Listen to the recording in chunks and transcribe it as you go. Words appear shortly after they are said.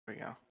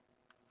go.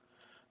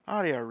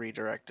 Audio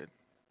redirected.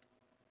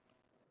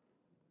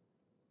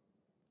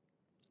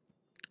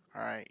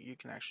 Alright, you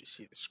can actually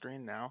see the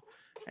screen now.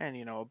 And,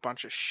 you know, a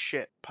bunch of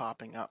shit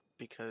popping up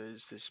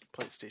because this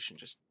PlayStation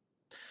just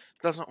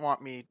doesn't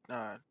want me,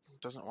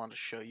 doesn't want to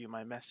show you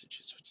my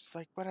messages. Which is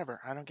like,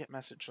 whatever. I don't get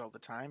messaged all the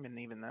time, and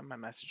even then, my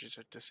messages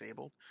are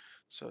disabled.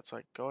 So it's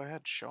like, go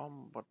ahead, show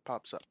them what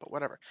pops up, but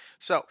whatever.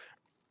 So,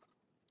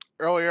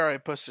 earlier I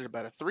posted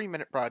about a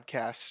 3-minute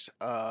broadcast,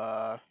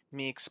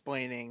 me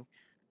explaining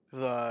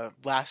the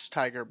last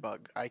tiger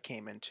bug I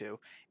came into,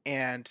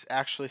 and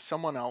actually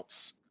someone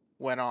else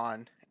went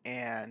on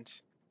and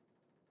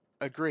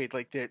agreed.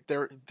 Like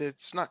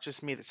it's not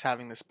just me that's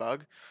having this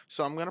bug.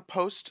 So I'm gonna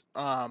post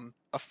a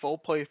full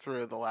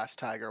playthrough of the last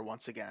tiger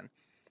once again,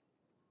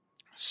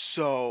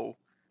 so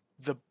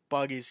the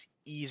bug is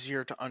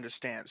easier to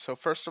understand. So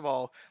first of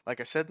all,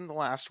 like I said in the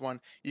last one,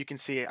 you can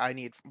see I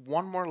need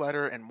one more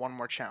letter and one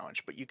more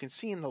challenge, but you can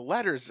see in the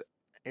letters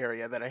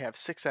area that I have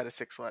 6 out of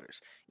 6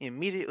 letters.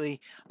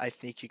 Immediately, I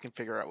think you can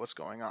figure out what's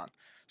going on.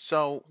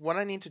 So what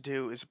I need to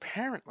do is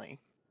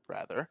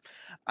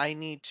I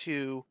need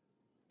to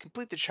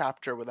complete the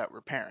chapter without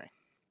repairing.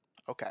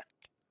 Okay.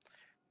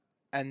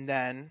 And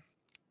then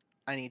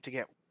I need to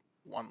get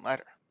one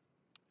letter.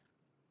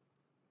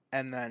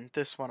 And then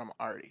this one I'm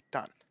already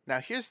done. Now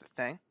here's the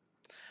thing.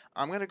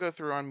 I'm going to go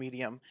through on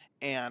medium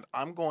and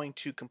I'm going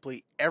to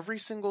complete every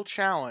single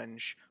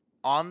challenge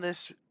on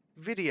this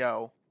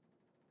video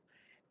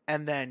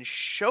and then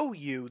show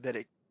you that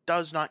it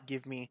does not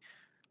give me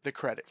the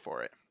credit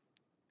for it.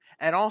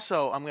 And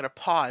also I'm going to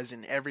pause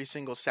in every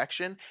single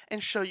section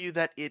and show you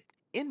that it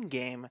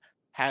in-game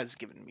has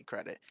given me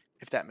credit,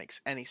 if that makes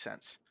any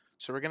sense.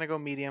 So we're going to go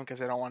medium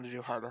because I don't want to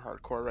do hard or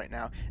hardcore right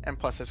now. And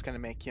plus that's going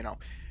to make, you know,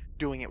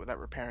 doing it without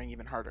repairing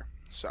even harder.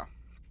 So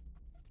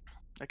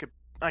I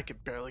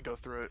could barely go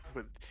through it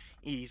with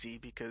easy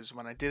because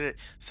when I did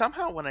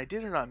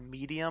it on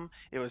medium,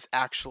 it was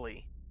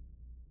actually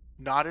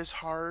not as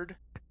hard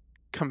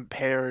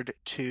compared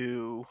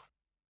to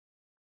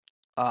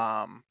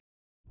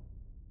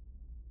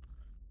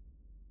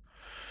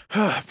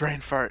brain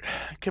fart,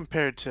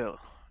 compared to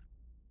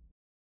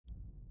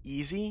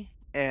easy.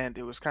 And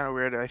it was kind of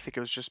weird. I think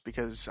it was just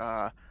because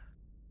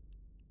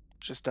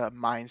just a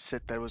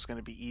mindset that it was going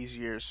to be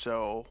easier,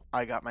 so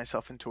I got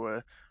myself into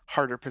a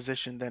harder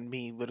position than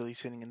me literally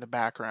sitting in the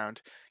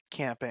background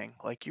camping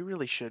like you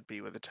really should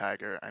be with a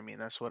tiger. I mean,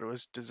 that's what it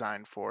was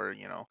designed for,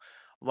 you know,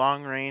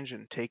 long range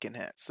and taking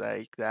hits.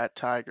 Like that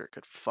tiger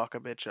could fuck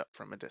a bitch up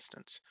from a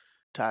distance.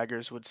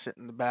 Tigers would sit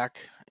in the back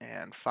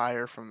and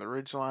fire from the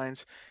ridge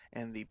lines,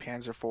 and the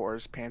Panzer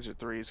IVs, Panzer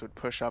IIIs would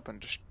push up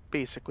and just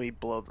basically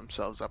blow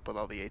themselves up with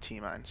all the AT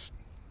mines.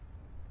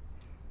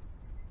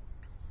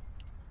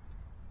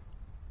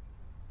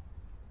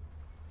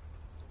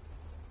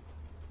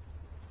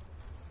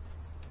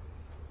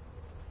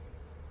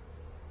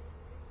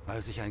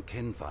 Als ich ein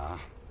Kind war,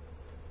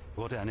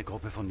 wurde eine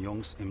Gruppe von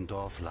Jungs im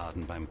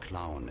Dorfladen beim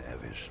Klauen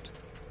erwischt.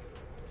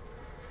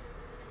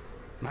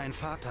 Mein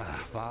Vater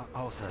war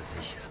außer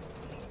sich,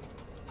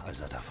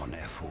 als er davon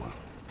erfuhr.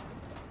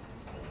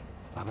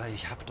 Aber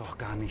ich hab doch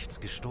gar nichts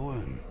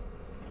gestohlen.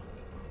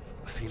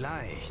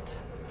 Vielleicht,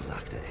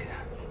 sagte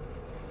er.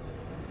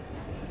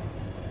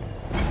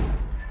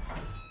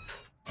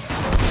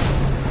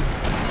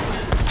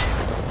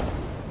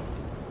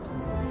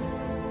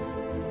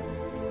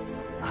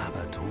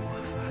 Aber du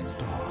warst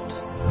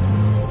dort.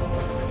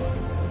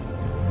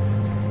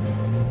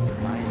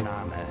 Mein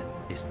Name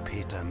ist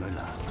Peter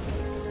Müller.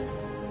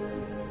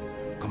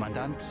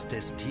 Kommandant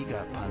des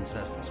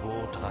Tigerpanzers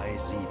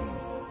 237.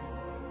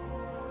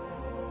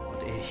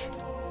 Und ich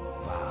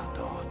war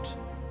dort.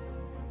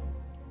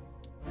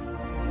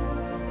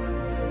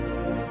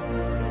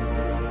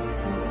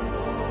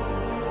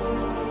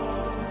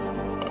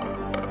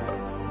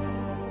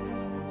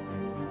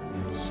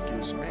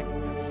 Excuse me.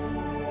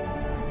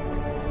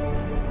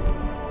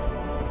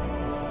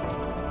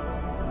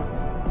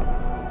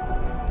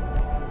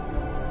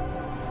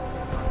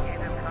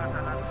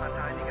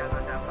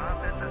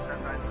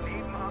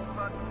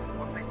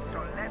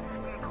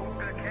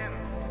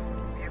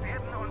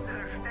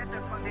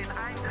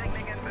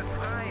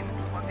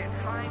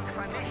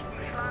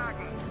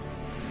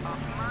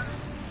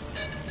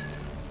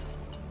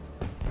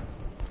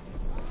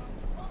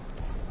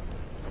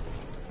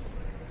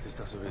 Ist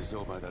doch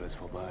sowieso bald alles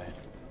vorbei.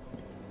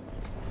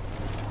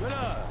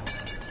 Müller!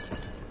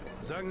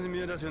 Sagen Sie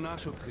mir, dass wir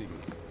Nachschub kriegen.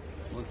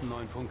 Und einen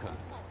neuen Funker.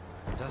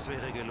 Das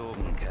wäre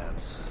gelogen,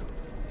 Kerz.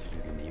 Ich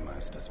lüge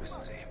niemals, das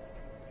wissen Sie.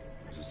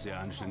 Es ist sehr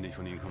anständig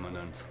von Ihnen,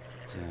 Kommandant.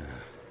 Tja.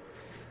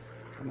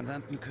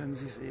 Kommandanten können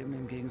sich es eben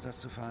im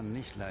Gegensatz zu Fahren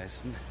nicht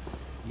leisten,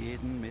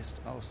 jeden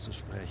Mist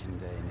auszusprechen,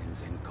 der in den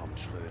Sinn kommt,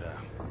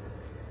 Schröder.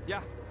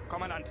 Ja,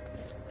 Kommandant.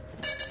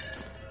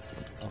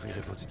 Auf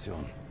Ihre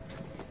Position.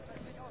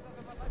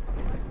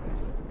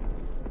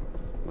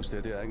 Muss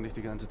der dir eigentlich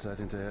die ganze Zeit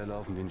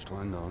hinterherlaufen wie ein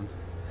streunender Hund?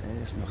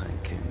 Er ist noch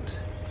ein Kind.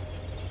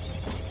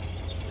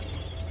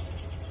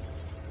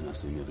 Dann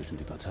hast du ihm ja bestimmt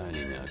die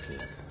Parteilinie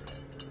erklärt.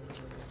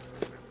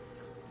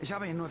 Ich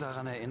habe ihn nur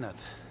daran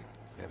erinnert,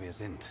 wer wir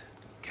sind,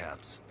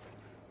 Kerz.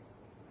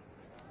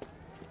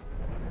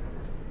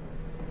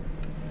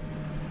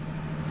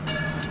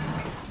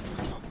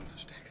 Vertrau auf unsere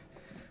Stärke.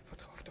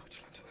 Vertrau auf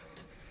Deutschland.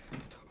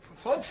 Vertrau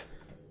auf uns. Und?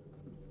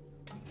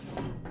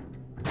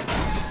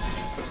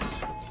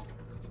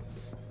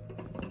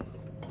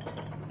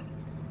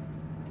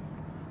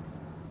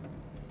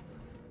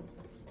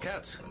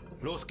 Kerz,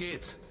 los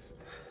geht's.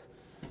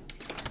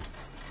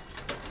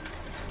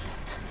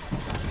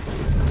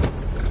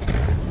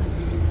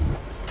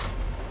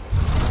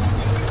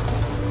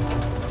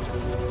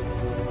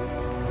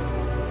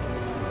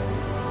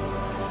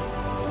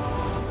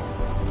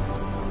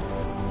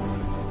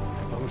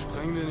 Warum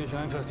sprengen wir nicht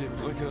einfach die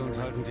Brücke und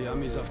halten die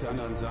Amis auf der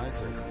anderen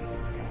Seite?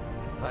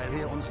 Weil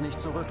wir uns nicht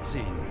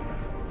zurückziehen.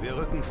 Wir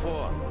rücken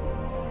vor.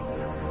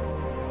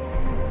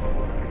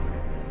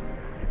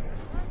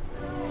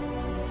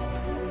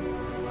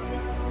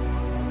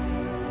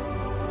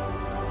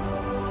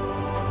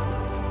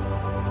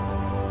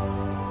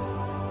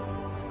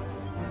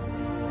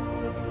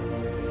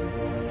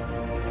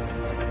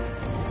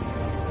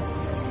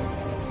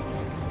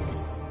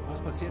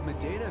 Was passiert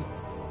mit denen?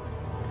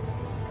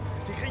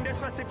 Die kriegen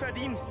das, was sie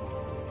verdienen.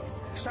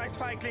 Scheiß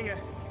Feiglinge.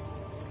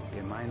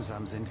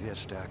 Gemeinsam sind wir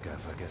stärker,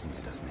 vergessen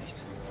Sie das nicht.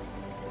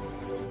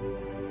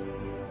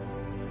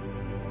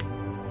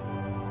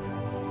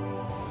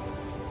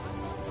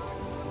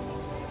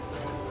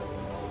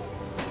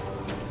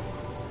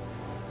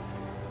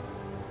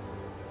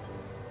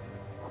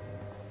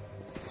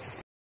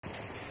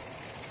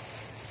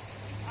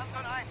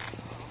 Anton 1,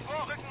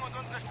 vorrücken und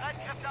unsere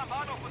Streitkräfte am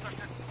Bahnhof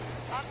unterstützen.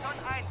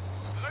 Anton 1,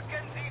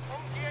 rücken Sie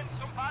umgehend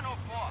zum Bahnhof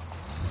vor.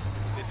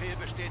 Befehl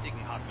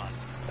bestätigen, Hartmann.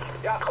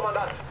 Ja,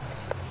 Kommandant.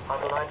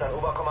 Anton 1 an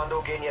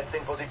Oberkommando gehen jetzt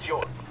in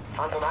Position.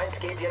 Anton 1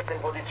 geht jetzt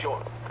in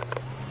Position.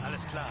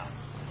 Alles klar.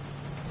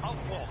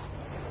 Aufbruch!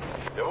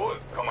 Jawohl,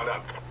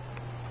 Kommandant.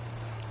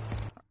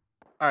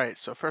 Alright,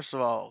 so first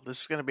of all, this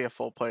is going to be a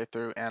full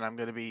playthrough, and I'm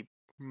going to be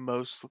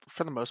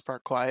for the most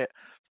part, quiet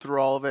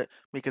through all of it,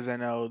 because I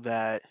know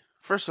that,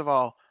 first of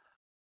all,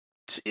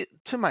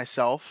 to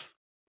myself,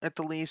 at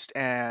the least,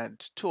 and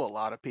to a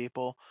lot of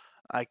people,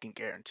 I can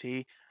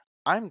guarantee,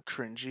 I'm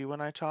cringy when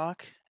I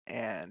talk,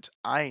 and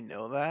I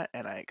know that,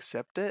 and I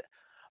accept it,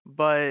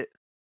 but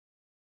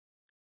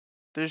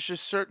there's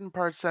just certain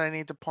parts that I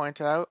need to point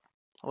out,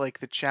 like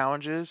the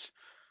challenges.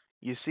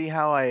 You see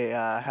how I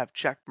have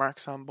check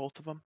marks on both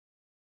of them?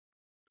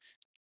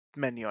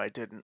 Menu, I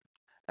didn't.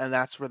 And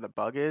that's where the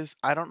bug is.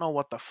 I don't know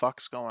what the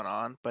fuck's going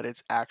on, but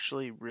it's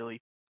actually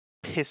really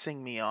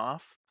pissing me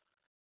off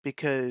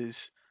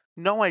because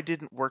no, I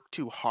didn't work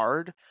too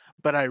hard,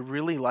 but I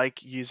really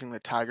like using the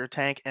Tiger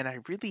tank and I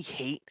really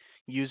hate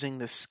using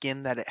the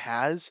skin that it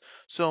has.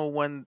 So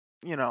when,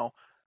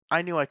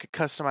 I knew I could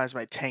customize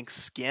my tank's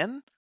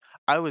skin,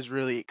 I was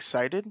really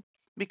excited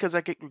because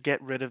I could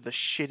get rid of the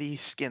shitty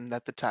skin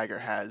that the Tiger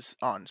has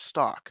on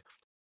stock.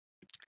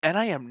 And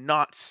I am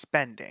not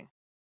spending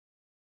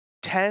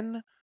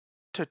 10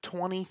 to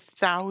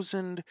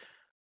 20,000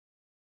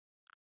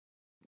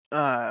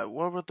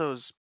 what were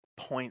those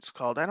points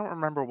called? I don't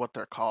remember what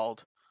they're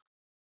called,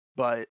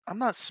 but I'm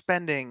not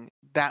spending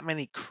that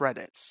many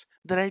credits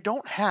that I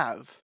don't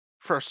have,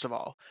 first of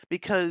all,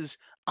 because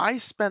I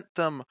spent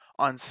them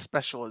on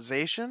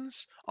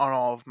specializations on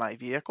all of my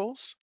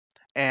vehicles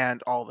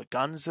and all the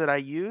guns that I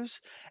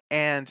use.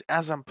 And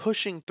as I'm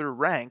pushing through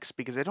ranks,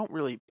 because I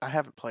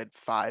haven't played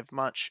 5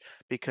 much,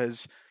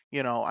 because,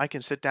 I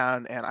can sit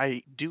down and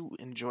I do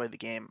enjoy the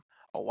game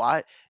a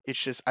lot. It's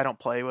just I don't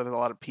play with a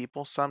lot of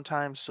people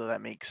sometimes, so that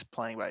makes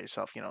playing by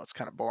yourself, it's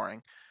kind of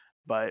boring.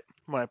 But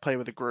when I play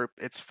with a group,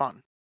 it's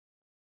fun.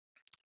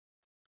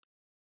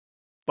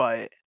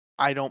 But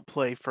I don't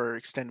play for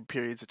extended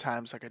periods of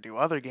times like I do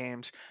other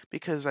games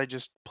because I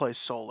just play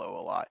solo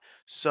a lot.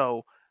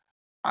 So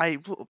I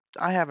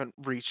haven't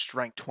reached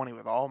rank 20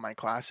 with all of my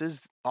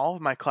classes. All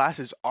of my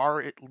classes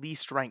are at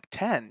least rank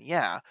 10,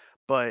 yeah,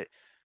 but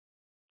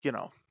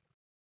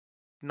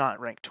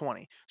not rank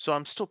 20. So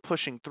I'm still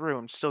pushing through.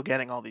 I'm still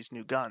getting all these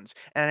new guns,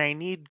 and I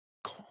need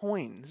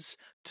coins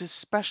to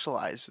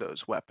specialize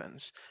those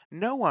weapons.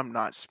 No, I'm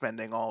not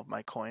spending all of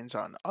my coins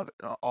on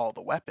all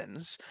the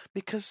weapons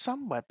because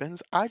some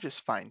weapons I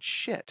just find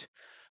shit.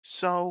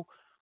 So,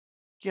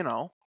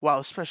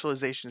 while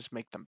specializations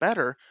make them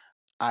better,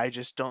 I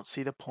just don't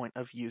see the point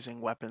of using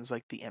weapons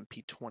like the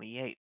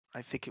MP28.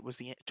 I think it was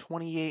the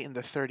 28 and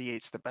the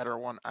 38's the better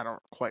one. I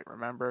don't quite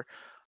remember.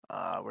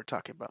 We're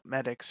talking about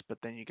medics,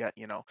 but then you got,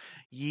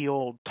 ye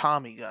old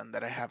Tommy gun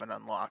that I haven't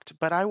unlocked.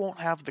 But I won't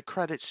have the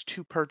credits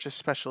to purchase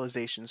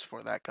specializations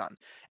for that gun.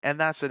 And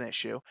that's an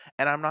issue.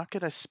 And I'm not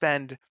going to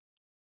spend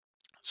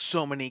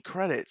so many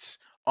credits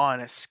on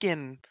a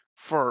skin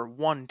for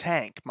one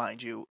tank,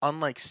 mind you.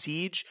 Unlike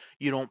Siege,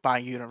 you don't buy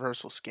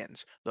universal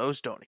skins.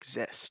 Those don't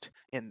exist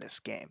in this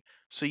game.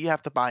 So you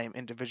have to buy them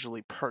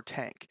individually per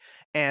tank.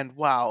 And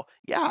while,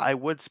 yeah, I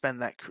would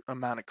spend that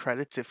amount of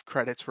credits if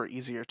credits were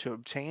easier to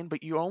obtain,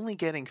 but you're only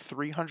getting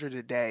 300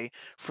 a day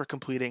for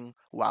completing,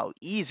 while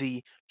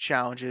easy,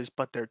 challenges,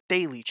 but they're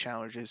daily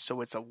challenges,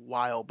 so it's a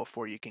while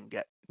before you can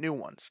get new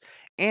ones.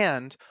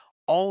 And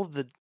all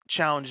the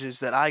challenges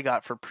that I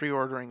got for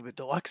pre-ordering the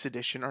deluxe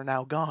edition are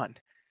now gone.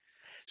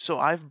 So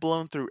I've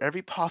blown through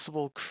every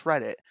possible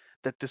credit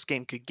that this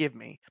game could give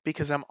me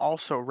because I'm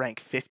also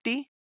rank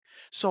 50.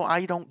 So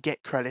I don't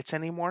get credits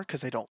anymore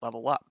because I don't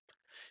level up.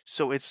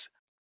 So it's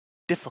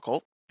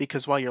difficult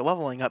because while you're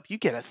leveling up, you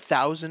get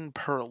 1,000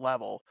 per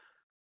level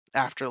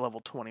after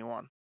level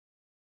 21.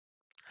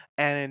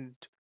 And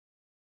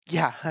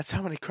yeah, that's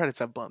how many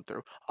credits I've blown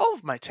through. All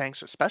of my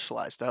tanks are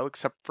specialized though,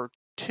 except for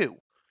 2,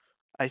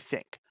 I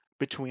think,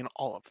 between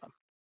all of them.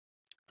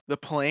 The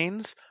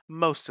planes,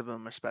 most of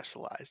them are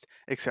specialized,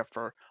 except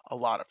for a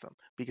lot of them,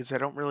 because I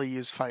don't really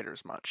use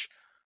fighters much,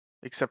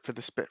 except for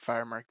the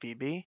Spitfire Mark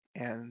VB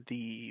and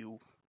the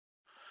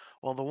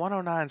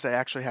 109s I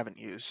actually haven't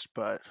used,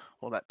 but,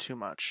 well, not too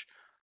much.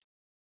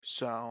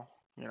 So,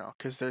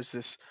 because there's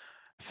this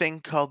thing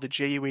called the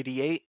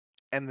Ju-88,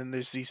 and then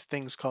there's these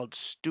things called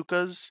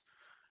Stukas,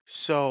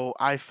 so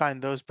I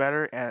find those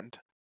better. And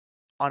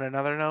on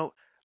another note,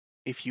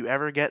 if you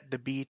ever get the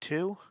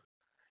B2,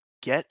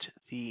 get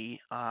the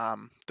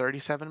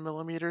 37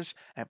 millimeters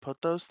and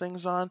put those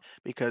things on,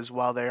 because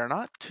while they are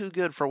not too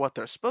good for what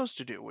they're supposed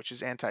to do, which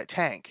is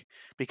anti-tank,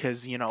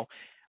 because the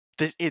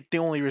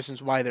only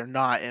reasons why they're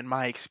not, in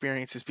my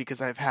experience, is because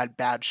I've had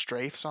bad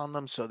strafes on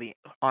them, so the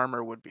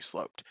armor would be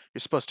sloped. You're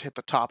supposed to hit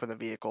the top of the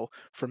vehicle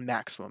for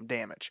maximum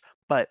damage,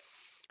 but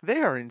they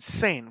are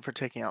insane for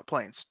taking out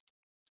planes.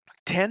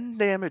 10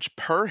 damage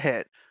per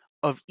hit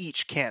of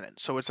each cannon,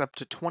 so it's up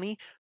to 20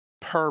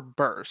 per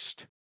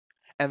burst,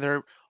 and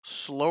they're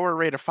slower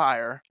rate of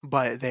fire,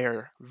 but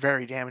they're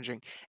very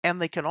damaging.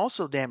 And they can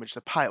also damage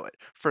the pilot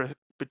for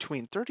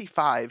between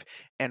 35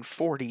 and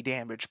 40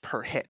 damage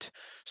per hit.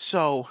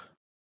 So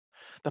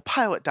the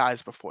pilot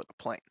dies before the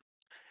plane,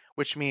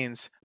 which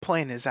means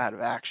plane is out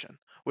of action,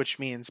 which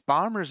means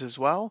bombers as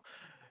well,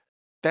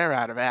 they're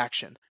out of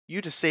action.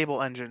 You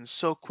disable engines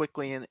so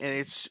quickly, and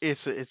it's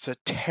a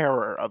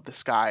terror of the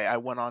sky. I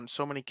went on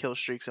so many kill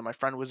streaks, and my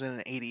friend was in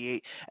an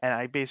 88, and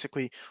I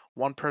basically,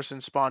 one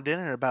person spawned in,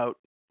 and about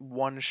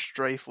one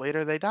strafe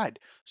later, they died.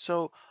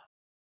 So,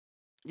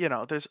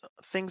 there's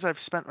things I've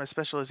spent my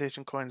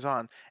specialization coins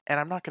on, and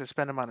I'm not going to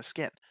spend them on a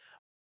skin,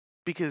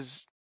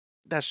 because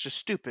that's just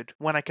stupid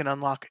when I can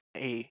unlock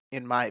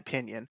in my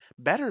opinion,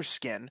 better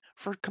skin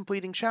for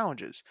completing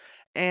challenges.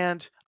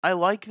 And I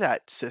like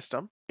that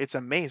system. It's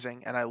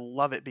amazing, and I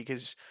love it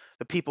because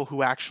the people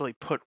who actually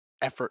put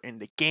effort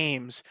into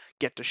games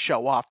get to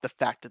show off the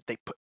fact that they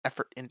put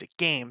effort into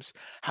games.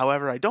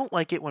 However, I don't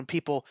like it when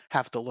people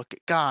have to look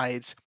at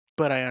guides,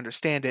 but I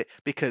understand it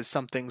because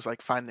some things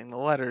like finding the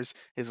letters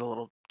is a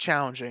little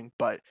challenging.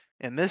 But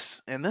in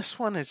this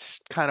one, it's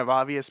kind of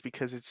obvious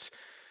because it's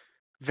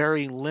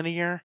very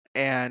linear,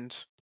 and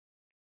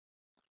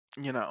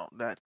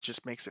that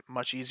just makes it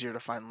much easier to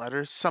find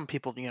letters. Some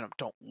people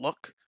don't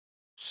look,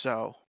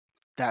 so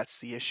that's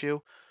the issue.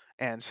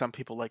 And some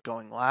people like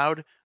going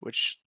loud,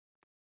 which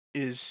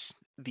is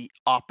the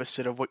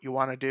opposite of what you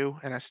want to do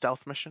in a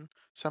stealth mission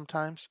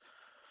sometimes,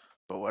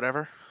 but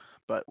whatever.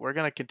 But we're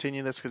gonna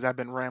continue this because I've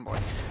been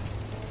rambling.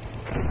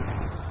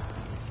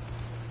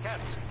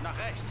 Katz, nach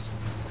rechts.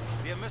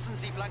 Wir müssen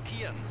sie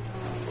flankieren.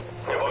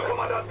 Jawohl,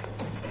 Kommandant.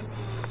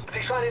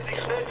 Sie scheinen sich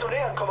schnell zu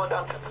nähern,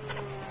 Kommandant.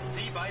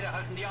 Sie beide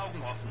halten die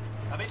Augen offen,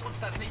 damit uns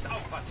das nicht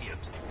auch passiert.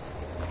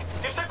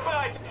 Geschütz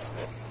bereit!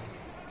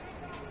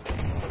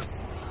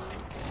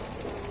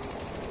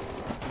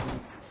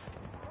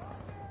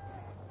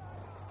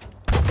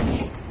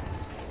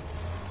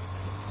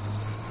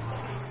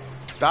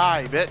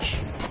 Die,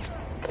 bitch!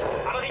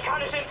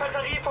 Amerikanische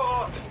Infanterie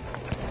voraus!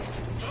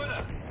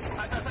 Schröder,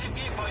 halt das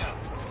MG-Feuer!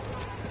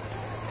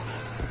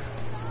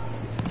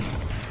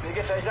 Mir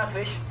gefällt das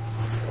nicht.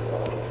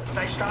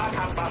 Sei stark,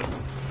 Hartmann.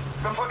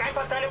 Befolg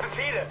einfach deine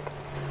Befehle.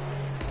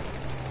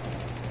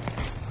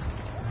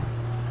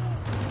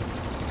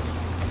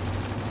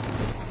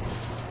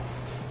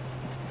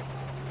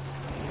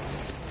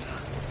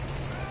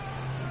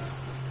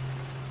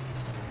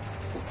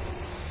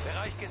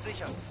 Bereich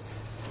gesichert.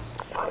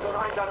 Anton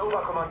 1 an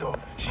Oberkommando.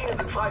 Schienen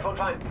sind frei von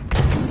Feinden.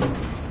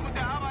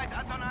 Gute Arbeit,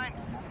 Anton 1.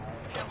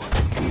 Wir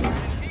wussten,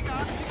 einen Flieger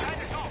haben Sie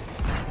keine Chance.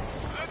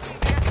 Rücken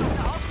Sie jetzt auf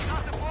der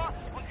Hauptstraße vor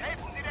und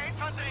helfen Sie der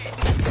Infanterie.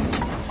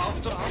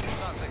 Auf zur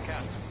Hauptstraße,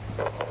 Katz.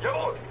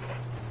 Jawohl!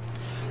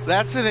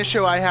 That's an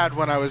issue I had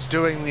when I was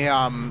doing the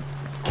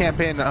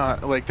campaign,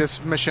 like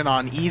this mission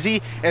on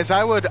easy, is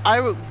I would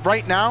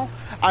right now,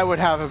 I would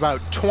have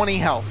about 20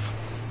 health.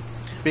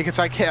 Because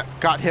I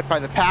got hit by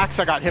the packs,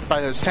 I got hit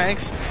by those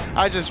tanks.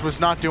 I just was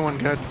not doing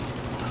good.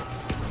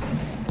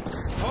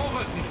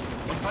 Vorrücken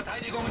und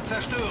Verteidigungen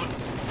zerstören.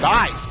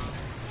 Die!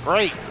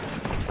 Great.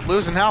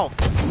 Losing health.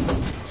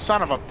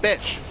 Son of a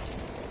bitch.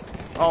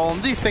 Oh,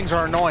 and these things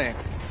are annoying.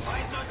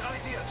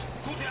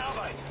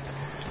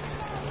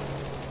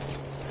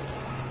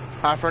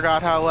 I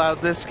forgot how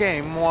loud this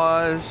game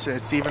was.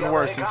 It's even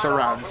worse in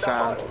surround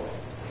sound.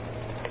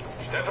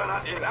 Stefan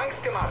hat Ihnen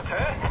Angst gemacht,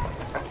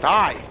 hä?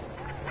 Die.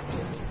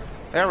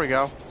 There we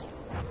go.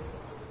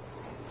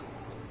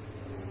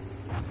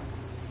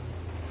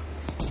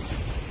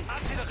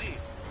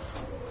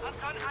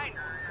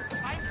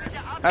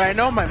 And I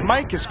know my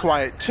mic is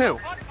quiet too,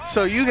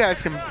 so you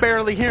guys can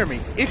barely hear me,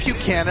 if you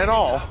can at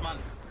all.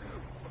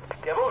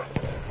 Jawohl.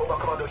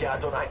 Oberkommando hier,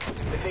 Anton 1.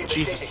 Befehl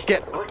Jesus, bestätigt.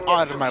 get Rücken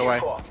out jetzt of zum my Ziel way.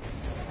 vor.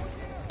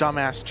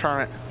 Dumbass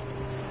turret.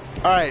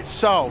 Alright,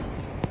 so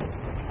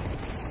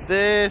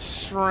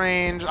this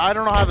range, I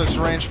don't know how this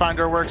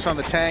rangefinder works on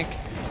the tank,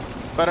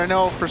 but I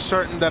know for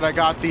certain that I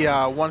got the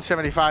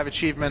 175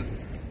 achievement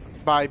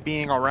by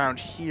being around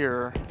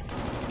here.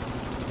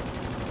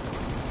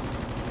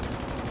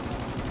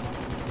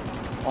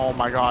 Oh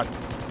my god.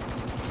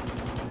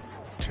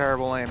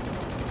 Terrible aim.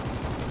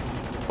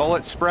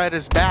 Bullet spread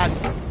is bad.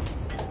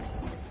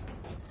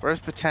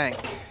 Where's the tank?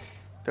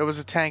 There was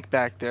a tank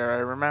back there, I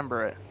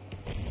remember it.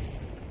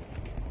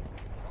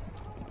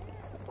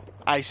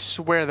 I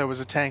swear there was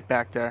a tank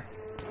back there.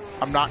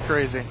 I'm not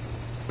crazy.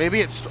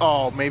 Maybe it's...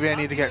 Oh, maybe I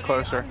need to get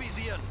closer.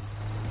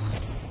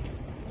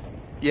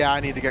 Yeah, I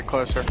need to get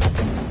closer.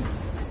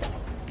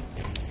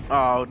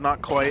 Oh,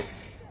 not quite.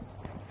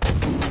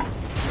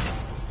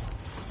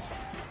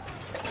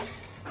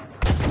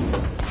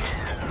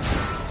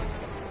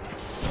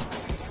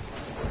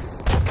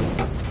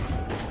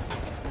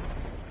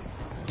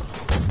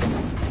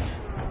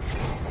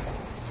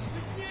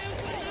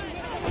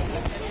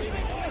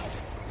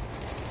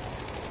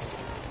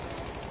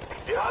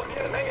 Wir haben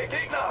hier eine Menge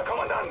Gegner,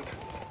 Kommandant.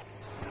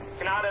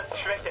 Gnade ist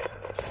Schwäche.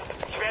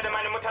 Ich werde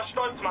meine Mutter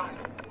stolz machen.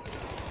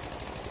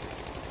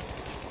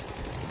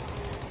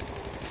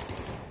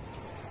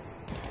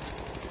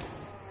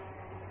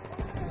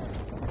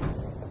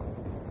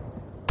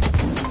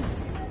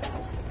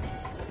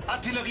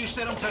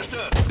 Artilleriestellung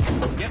zerstört.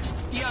 Jetzt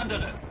die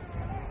andere.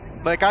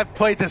 Like, I've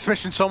played this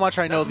mission so much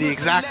I know the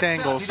exact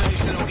angles.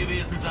 Artilleriestellung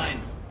gewesen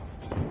sein.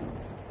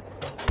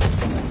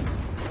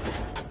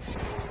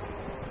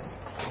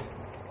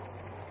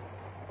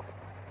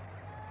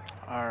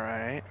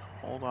 Alright,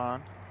 hold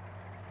on.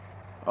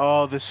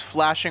 Oh, this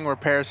flashing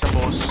repair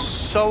symbol is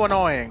so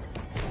annoying.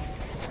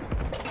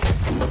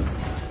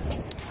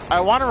 I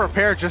want to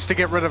repair just to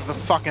get rid of the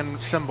fucking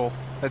symbol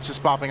that's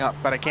just popping up,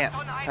 but I can't,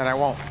 and I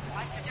won't.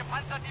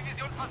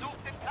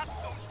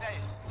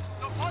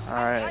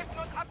 Alright.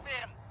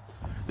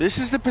 This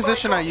is the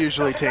position I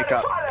usually take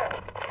up.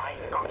 Mein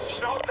Gott,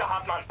 Schnauze,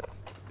 Hartmann.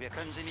 Wir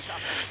können sie nicht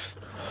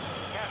abhalten.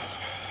 Herz,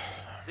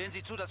 sehen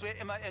Sie zu, dass wir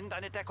immer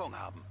irgendeine Deckung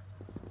haben.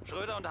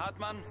 Schröder und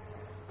Hartmann,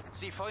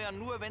 Sie feuern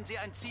nur, wenn Sie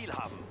ein Ziel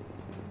haben.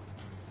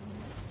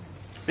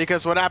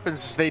 Because what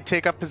happens is they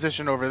take up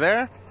position over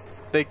there,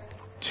 they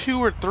 2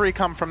 or 3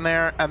 come from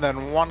there, and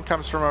then 1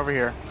 comes from over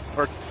here.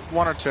 Or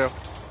 1 or 2.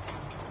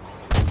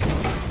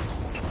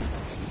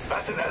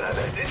 Was in aller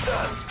Welt ist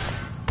das?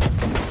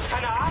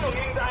 Keine Ahnung,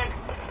 irgendein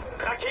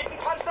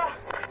Raketenpanzer?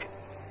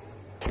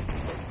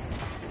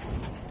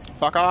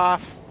 Fuck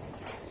off.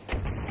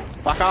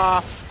 Fuck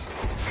off.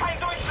 Kein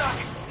Durchschlag.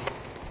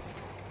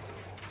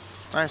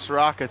 Nice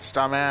rockets,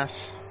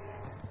 dumbass.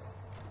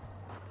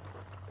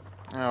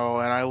 Oh,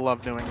 and I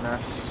love doing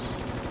this.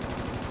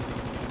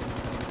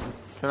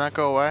 Can that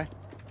go away?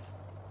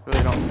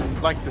 Really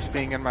don't like this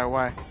being in my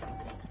way.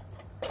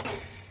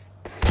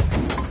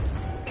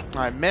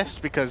 I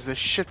missed because this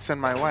shit's in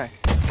my way.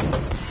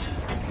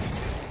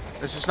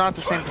 This is not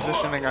the same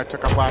positioning I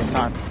took up last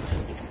time.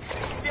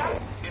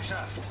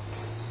 Geschafft.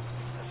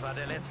 Das war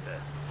der letzte.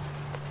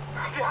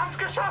 Wir haben's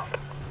geschafft.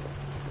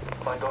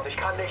 Mein Gott, ich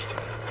kann nicht.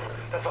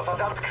 Das war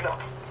verdammt knapp.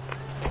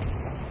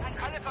 An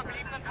alle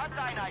verbliebenen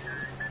Panzereinheiten.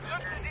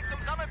 Rücken Sie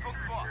zum Sammelpunkt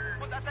vor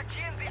und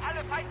attackieren Sie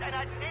alle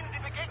Feindeinheiten, denen Sie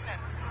begegnen.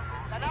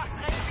 Danach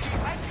drängen Sie die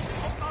feindlichen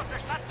Truppen aus der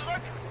Stadt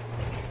zurück.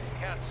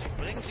 Herz,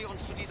 bringen Sie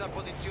uns zu dieser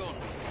Position.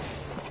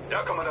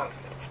 Ja, Kommandant.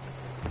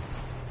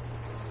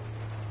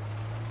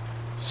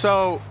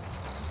 So,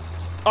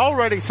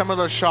 already some of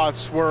those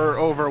shots were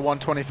over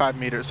 125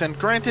 meters, and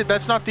granted,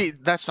 that's not the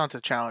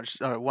challenge.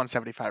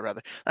 175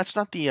 rather. That's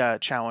not the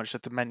challenge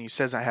that the menu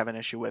says I have an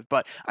issue with.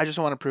 But I just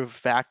want to prove a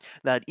fact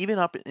that even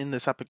up in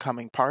this up and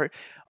coming part,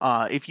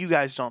 if you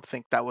guys don't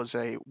think that was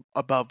a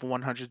above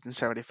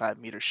 175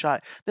 meter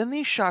shot, then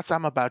these shots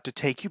I'm about to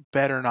take, you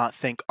better not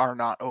think are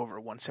not over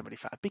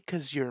 175,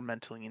 because you're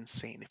mentally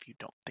insane if you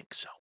don't think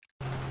so.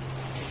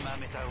 Immer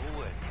mit der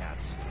Ruhe,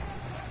 Herz.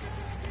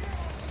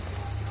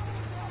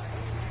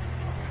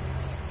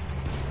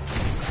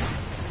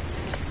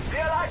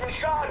 Wir leiten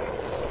Schaden.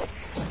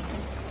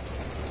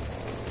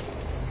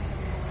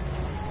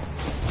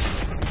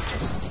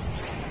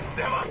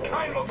 Der macht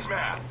keinen Mucks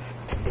mehr.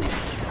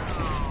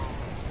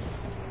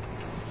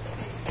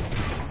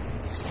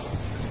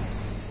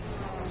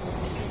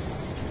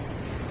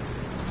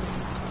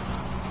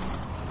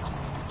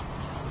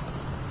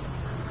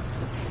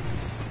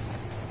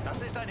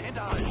 Das ist ein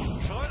Hinterhalt.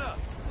 Schröder!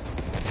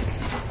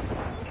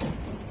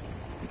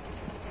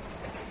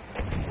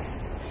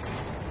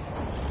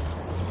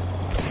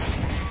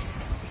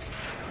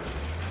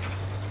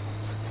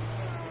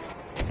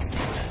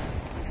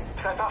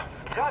 Treffer!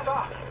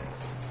 Treffer!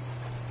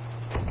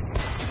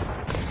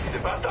 Diese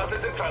Bastarde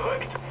sind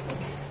verrückt!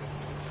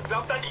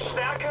 Glaubt an die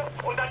Stärke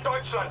und an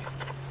Deutschland!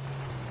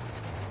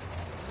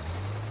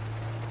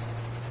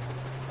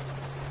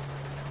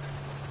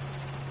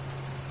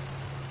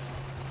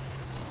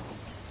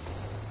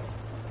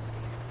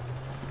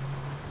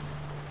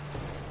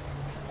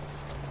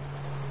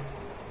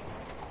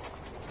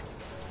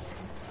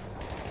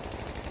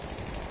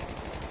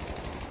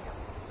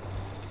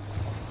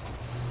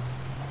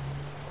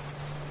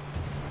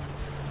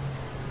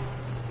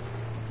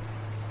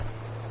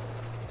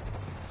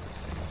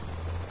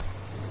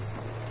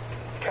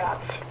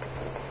 Katz,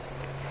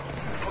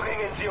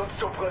 bringen Sie uns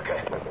zur Brücke.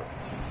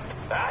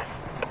 Was?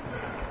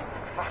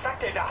 Was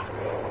sagt ihr da?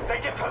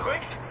 Seid ihr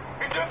verrückt?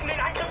 Wir dürfen den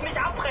Angriff nicht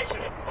abbrechen.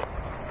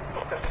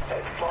 Das ist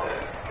Selbstmord.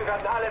 Wir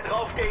werden alle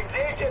draufgehen.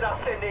 Seht ihr das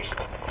denn nicht?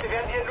 Wir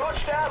werden hier nur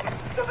sterben.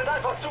 Das sind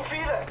einfach zu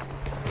viele.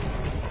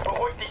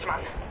 Beruhig dich,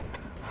 Mann.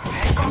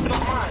 Hey, kommt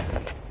nochmal.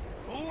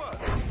 Ruhe!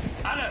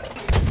 Alle!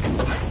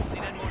 Halten Sie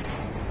den Mund.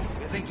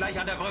 Wir sind gleich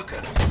an der Brücke.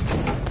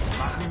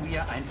 Machen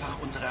wir einfach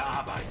unsere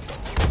Arbeit.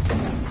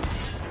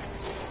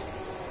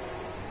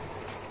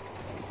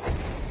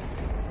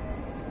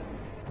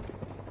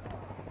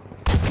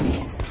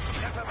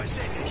 Treffer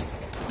bestätigt.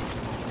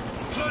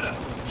 Schröder,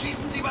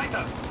 schießen Sie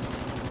weiter!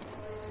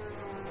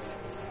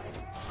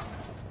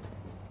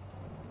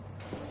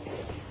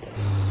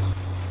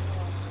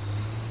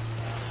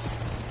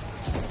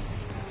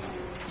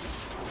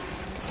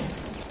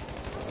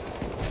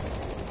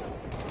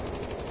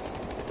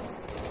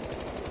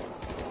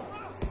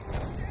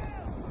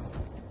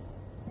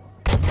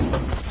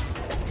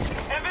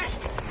 Erwischt!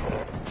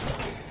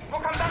 Wo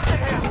kommt das denn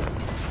her?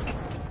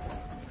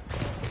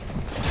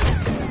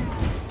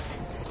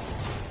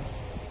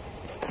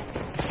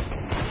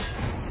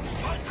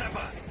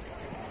 Volltreffer!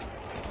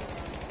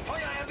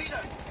 Feuer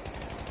erwidern!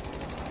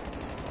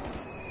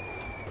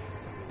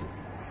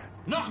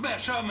 Noch mehr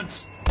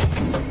Shermans!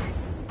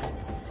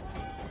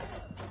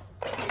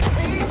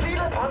 Wie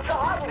viele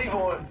Panzer haben die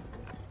wohl?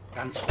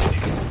 Ganz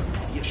ruhig.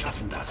 Wir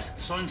schaffen das.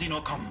 Sollen Sie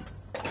nur kommen.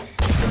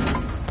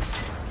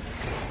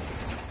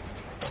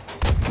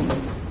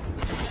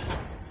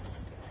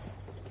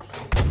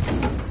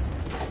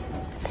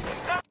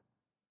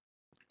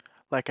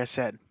 Like I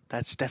said,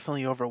 that's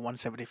definitely over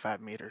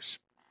 175 meters.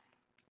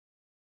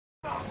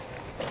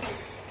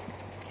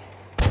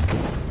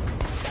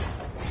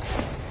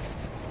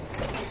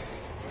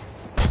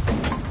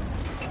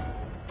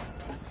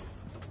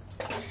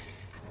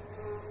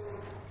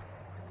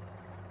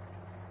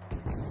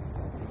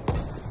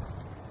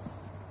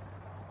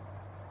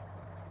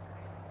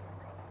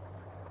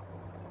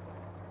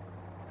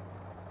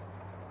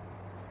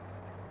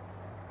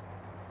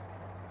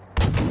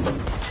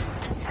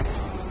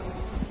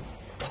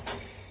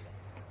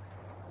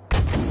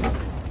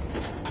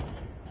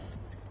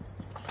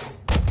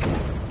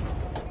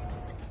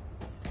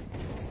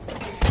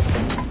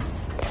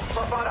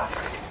 Was war das?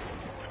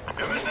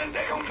 Wir müssen in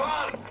Deckung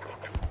fahren!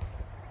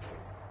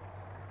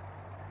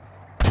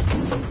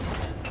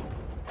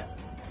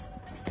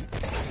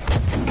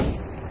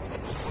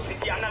 Wo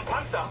sind die anderen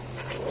Panzer?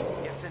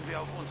 Jetzt sind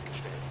wir auf uns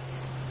gestellt.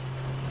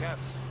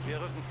 Herz, wir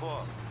rücken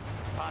vor.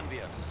 Fahren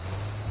wir.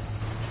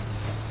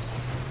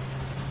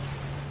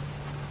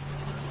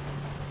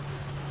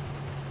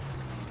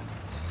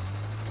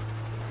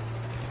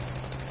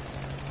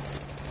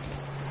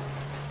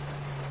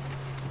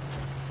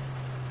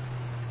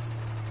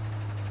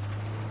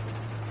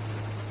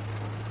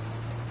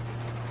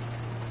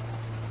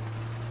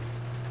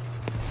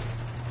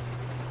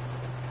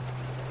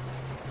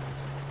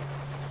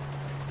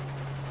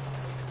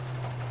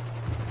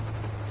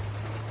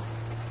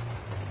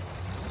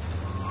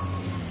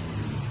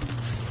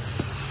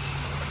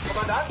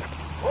 Kommandant,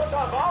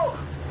 roter Rauch!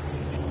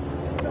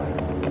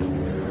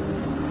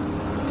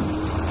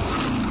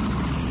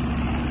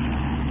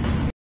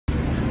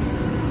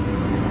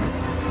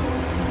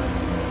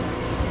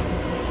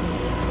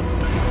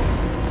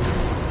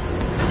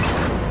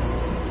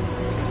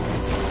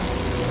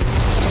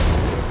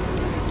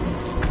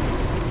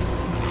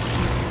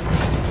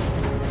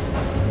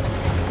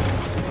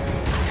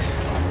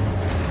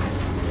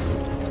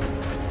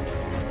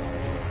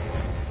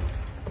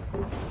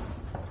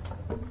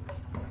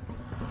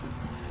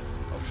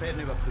 Auf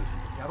Schäden überprüfen.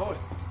 Jawohl.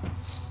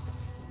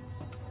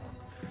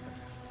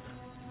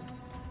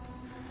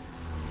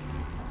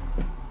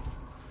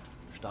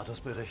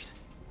 Statusbericht.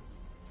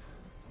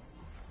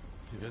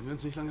 Hier werden wir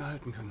uns nicht lange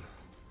halten können.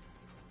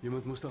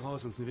 Jemand muss da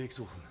raus, uns einen Weg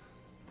suchen.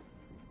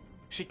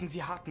 Schicken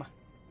Sie Hartmann.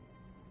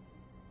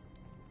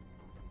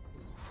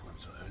 Wovon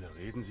zur Hölle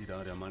reden Sie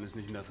da? Der Mann ist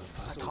nicht in der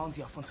Verfassung. Vertrauen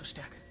Sie auf unsere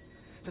Stärke.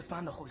 Das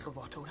waren doch eure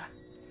Worte, oder?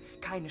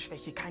 Keine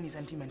Schwäche, keine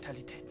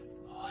Sentimentalitäten.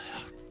 Oh,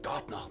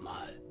 Herrgott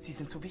nochmal. Sie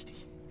sind zu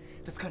wichtig.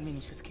 Das können wir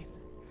nicht riskieren.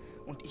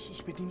 Und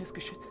ich bediene das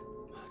Geschütz.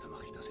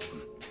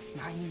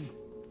 Nein,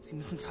 Sie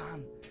müssen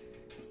fahren.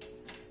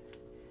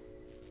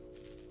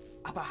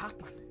 Aber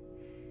Hartmann,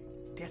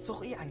 der ist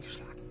doch eh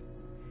eingeschlagen.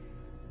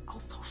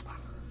 Austauschbar.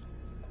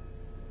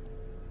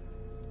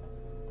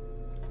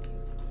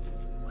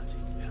 Wollen Sie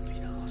ihn wirklich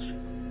da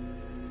rausschicken?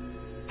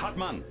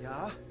 Hartmann!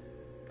 Ja?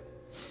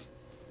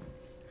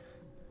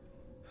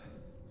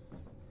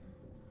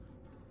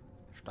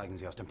 Steigen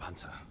Sie aus dem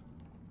Panzer.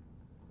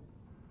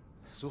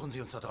 Suchen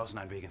Sie uns da draußen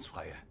einen Weg ins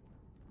Freie.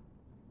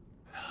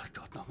 Ach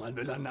Gott, nochmal,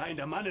 Müller, nein,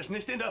 der Mann ist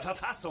nicht in der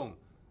Verfassung.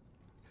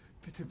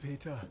 Bitte,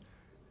 Peter.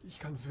 Ich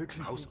kann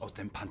wirklich Raus nicht. aus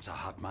dem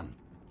Panzer, Hartmann.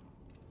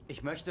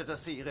 Ich möchte,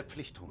 dass Sie Ihre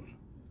Pflicht tun.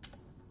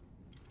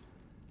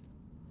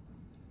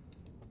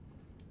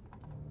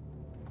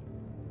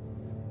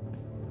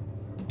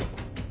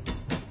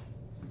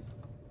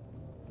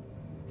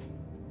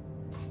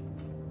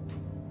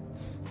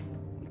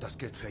 Und das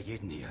gilt für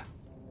jeden hier.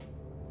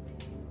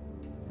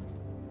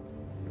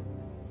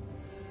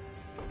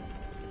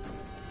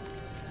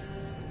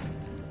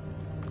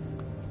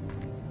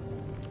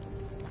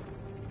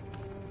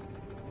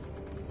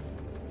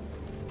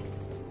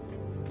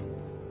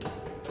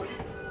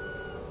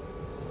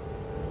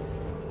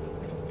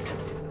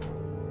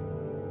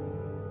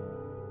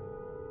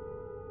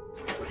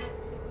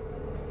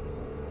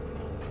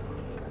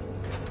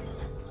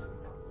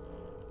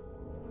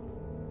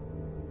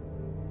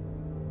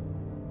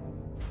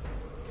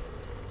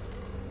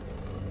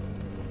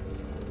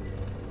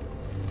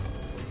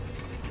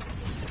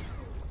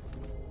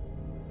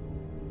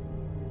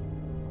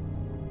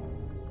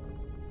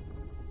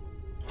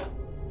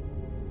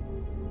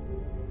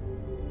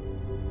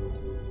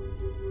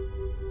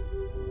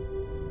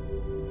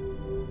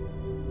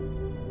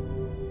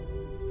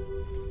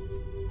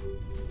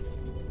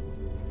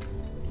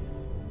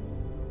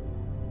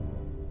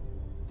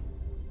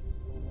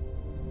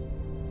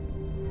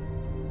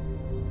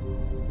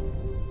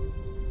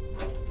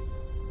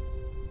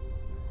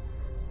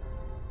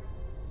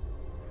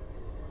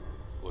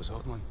 Wo ist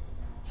Hartmann?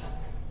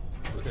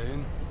 Wo ist der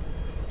hin?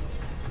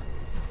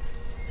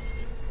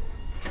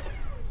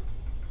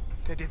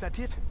 Der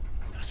desertiert.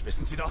 Das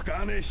wissen Sie doch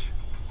gar nicht.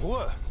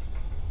 Ruhe!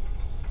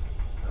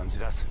 Hören Sie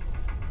das?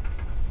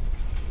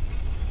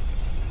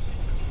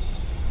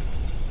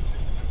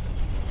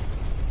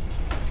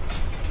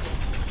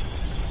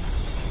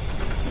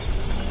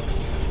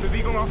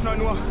 Bewegung auf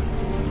 9 Uhr.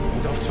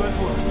 Und auf 12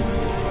 Uhr.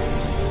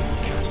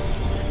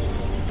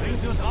 Bringen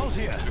Sie uns raus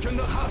hier! Wir können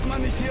doch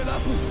Hartmann nicht hier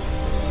lassen.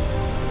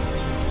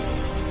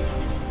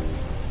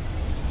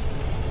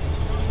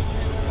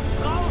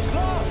 Raus,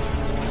 los!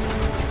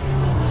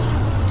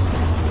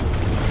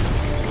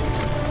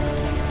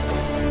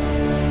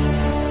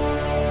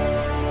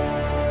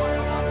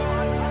 Oberkommando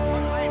an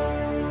Anton 1.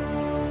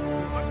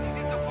 Rücken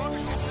Sie zur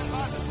vorgeschrittenen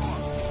Basis vor.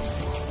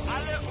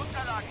 Alle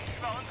Unterlagen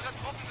über unsere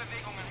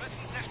Truppenbewegungen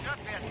müssen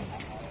zerstört werden.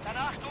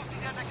 Danach stoßen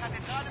Sie an der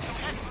Kathedrale zum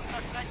Rest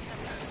unserer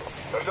Streitkräfte.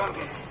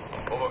 Verstanden.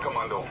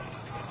 Oberkommando.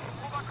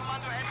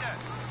 Oberkommando Ende.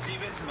 Sie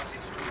wissen, was Sie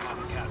zu tun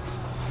haben, Kerz.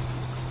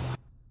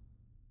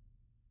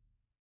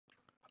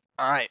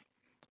 All right.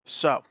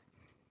 So,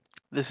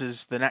 this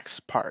is the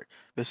next part.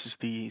 This is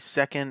the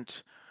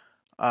second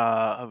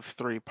of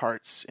 3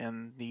 parts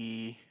in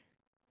the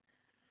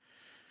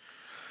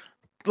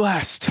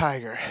Last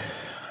Tiger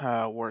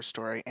war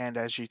story. And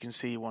as you can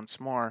see once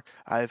more,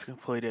 I've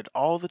completed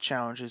all the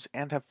challenges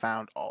and have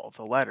found all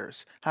the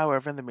letters.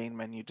 However, the main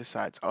menu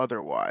decides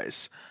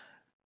otherwise.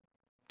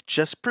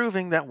 Just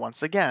proving that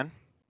once again,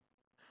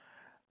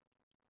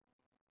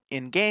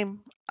 in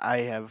game, I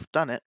have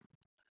done it.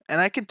 And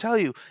I can tell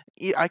you,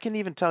 I can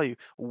even tell you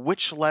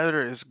which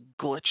letter is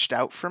glitched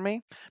out for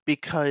me,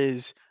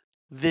 because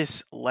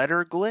this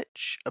letter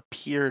glitch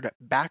appeared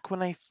back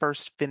when I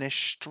first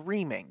finished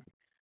streaming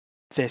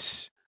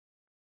this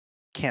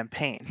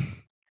campaign.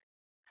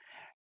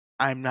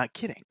 I'm not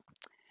kidding.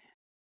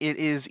 It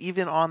is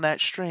even on that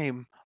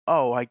stream.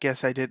 Oh, I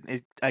guess I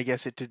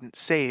guess it didn't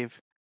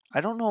save.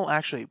 I don't know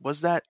actually.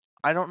 Was that?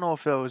 I don't know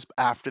if it was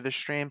after the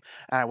stream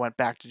and I went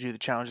back to do the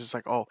challenge. It's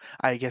like, oh,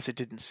 I guess it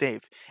didn't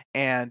save.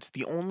 And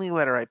the only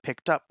letter I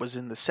picked up was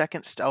in the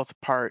second stealth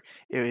part.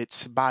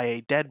 It's by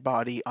a dead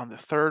body on the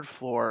 3rd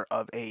floor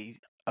of a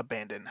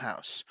abandoned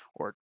house,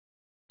 or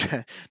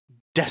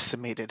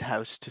decimated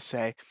house to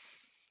say.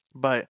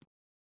 But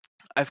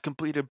I've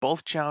completed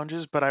both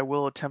challenges, but I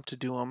will attempt to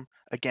do them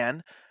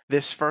again.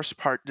 This first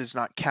part does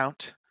not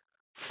count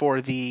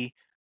for the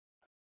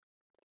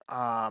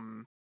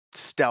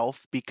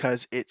stealth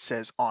because it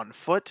says on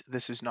foot.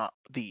 This is not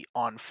the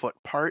on foot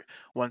part.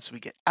 Once we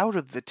get out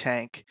of the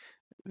tank,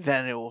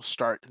 then it will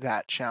start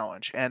that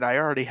challenge. And I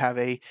already have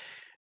a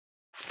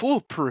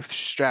foolproof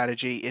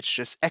strategy. It's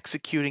just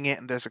executing it,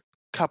 and there's a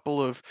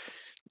couple of,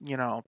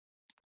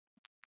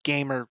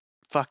 gamer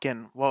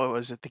fucking, what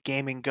was it? The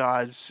Gaming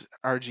Gods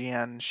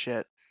RGN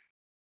shit.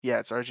 Yeah,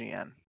 it's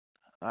RGN.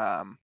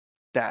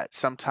 That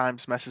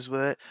sometimes messes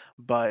with it,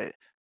 but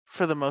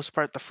for the most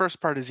part, the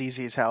first part is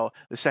easy as hell.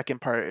 The second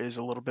part is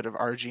a little bit of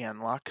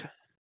RGN luck.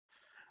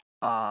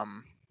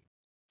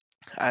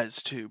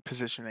 as to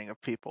positioning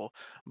of people,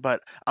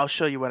 but I'll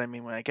show you what I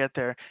mean when I get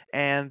there.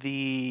 And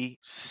the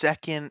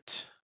second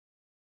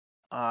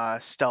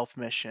stealth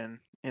mission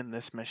in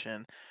this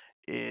mission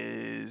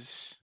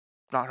is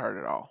not hard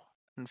at all.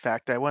 In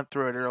fact, I went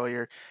through it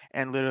earlier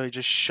and literally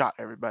just shot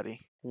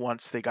everybody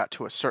once they got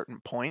to a certain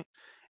point,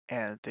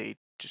 and they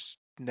just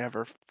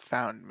never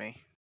found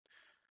me.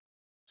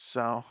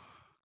 So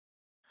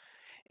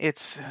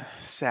it's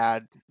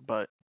sad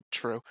but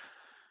true.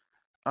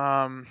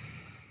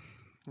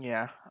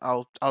 Yeah,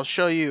 I'll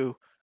show you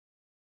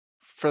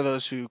for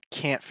those who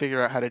can't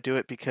figure out how to do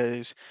it,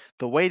 because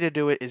the way to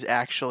do it is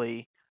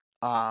actually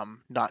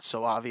not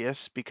so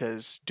obvious,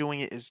 because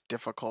doing it is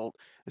difficult,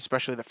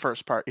 especially the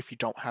first part if you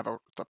don't have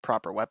the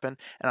proper weapon.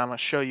 And I'm going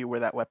to show you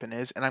where that weapon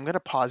is, and I'm going to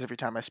pause every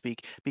time I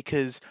speak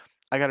because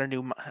I got a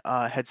new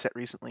headset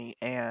recently,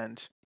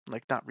 and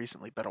like not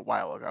recently but a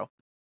while ago.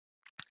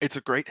 It's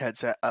a great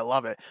headset, I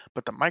love it,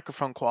 but the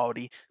microphone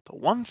quality, the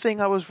one thing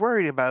I was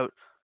worried about,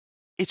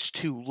 it's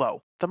too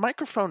low. The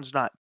microphone's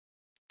not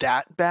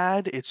that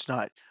bad. It's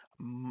not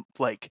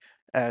like,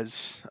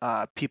 as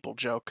people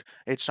joke,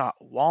 it's not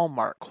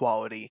Walmart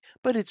quality,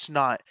 but it's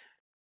not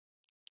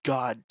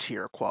God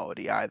tier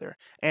quality either.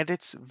 And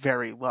it's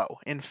very low.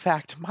 In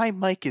fact, my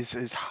mic is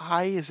as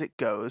high as it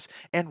goes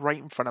and right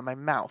in front of my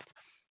mouth.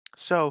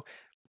 So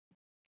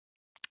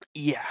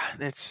yeah,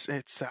 it's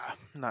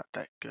not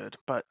that good,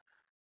 but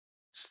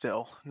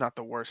still not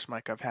the worst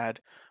mic I've had.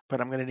 But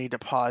I'm going to need to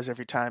pause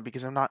every time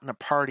because I'm not in a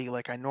party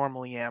like I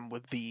normally am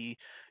with the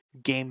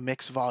game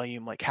mix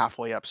volume like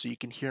halfway up so you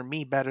can hear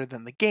me better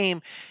than the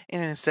game,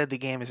 and instead the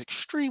game is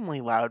extremely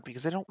loud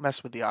because I don't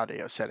mess with the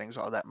audio settings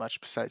all that much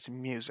besides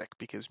music,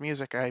 because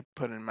music I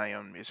put in my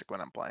own music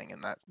when I'm playing,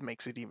 and that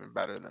makes it even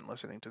better than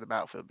listening to the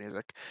Battlefield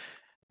music.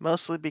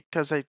 Mostly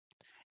because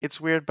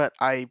it's weird, but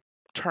I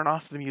turn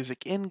off the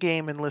music in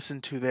game and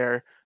listen to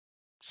their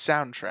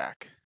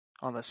soundtrack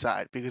on the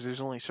side, because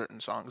there's only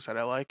certain songs that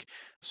I like.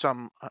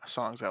 Some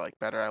songs I like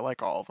better. I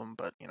like all of them,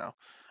 but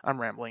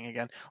I'm rambling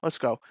again. Let's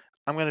go.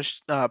 I'm going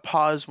to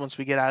pause once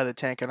we get out of the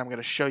tank, and I'm going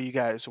to show you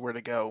guys where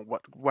to go,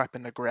 what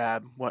weapon to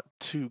grab, what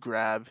to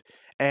grab,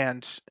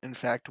 and in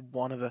fact,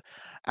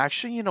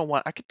 actually, you know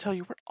what? I could tell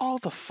you where all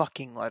the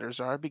fucking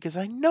letters are because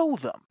I know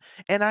them,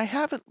 and I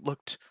haven't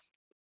looked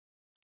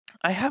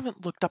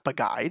up a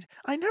guide.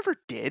 I never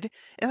did,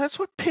 and that's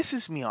what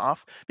pisses me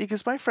off,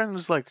 because my friend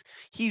was like,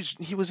 he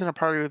was in a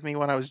party with me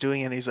when I was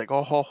doing it, and he's like,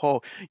 oh ho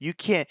ho, you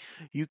can't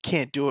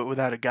do it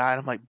without a guide.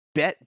 I'm like,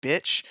 bet,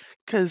 bitch,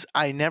 because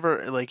I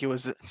never, like, it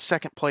was the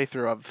second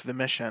playthrough of the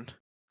mission,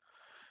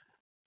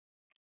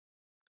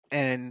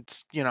 and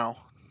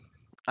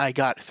I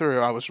got through.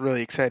 I was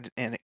really excited,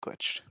 and it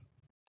glitched.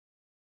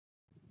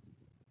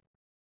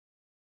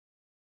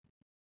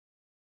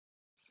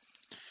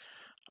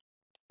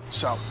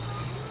 So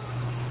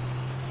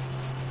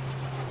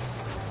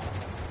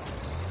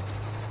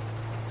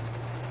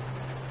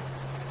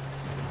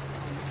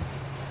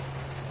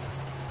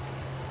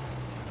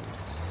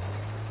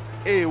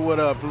hey, what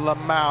up,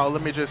 Lamau?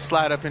 Let me just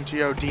slide up into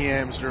your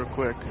DMs real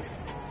quick.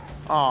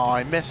 Oh,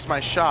 I missed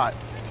my shot.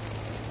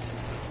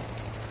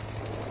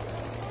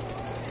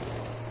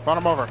 Run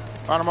him over.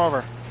 Run him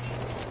over.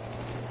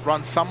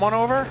 Run someone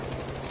over?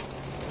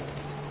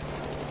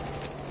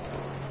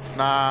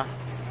 Nah.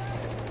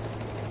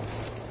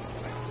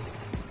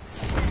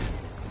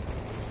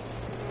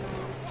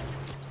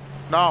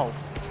 No.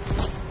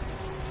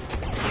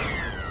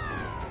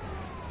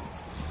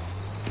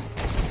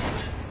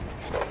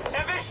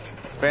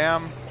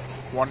 Bam.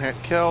 One hit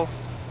kill.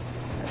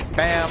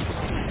 Bam.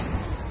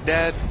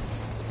 Dead.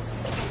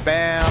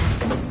 Bam.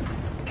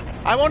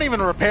 I won't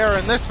even repair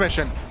in this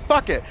mission.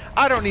 Fuck it.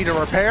 I don't need a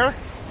repair.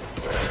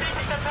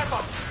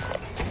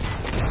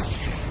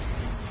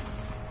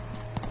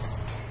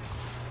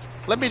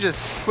 Let me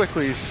just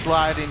quickly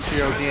slide into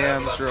your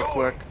DMs real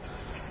quick.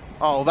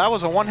 Oh, that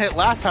was a one hit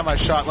last time I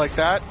shot like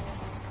that.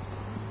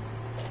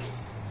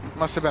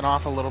 Must have been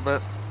off a little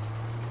bit.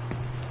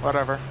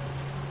 Whatever.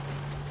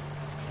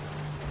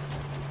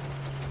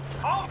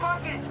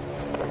 Aufpassen!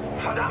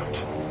 Verdammt!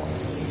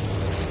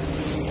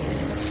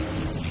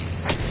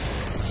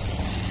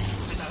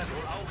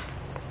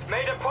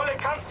 Melde volle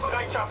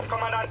Kampfbereitschaft,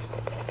 Kommandant!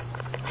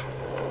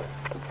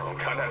 Warum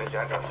kann er nicht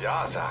einfach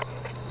Ja sagen?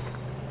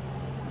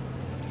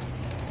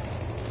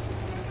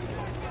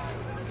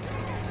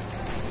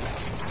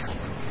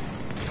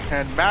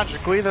 And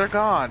magically they're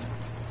gone.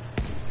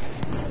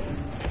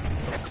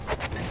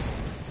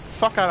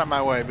 Fuck out of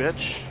my way,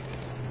 bitch.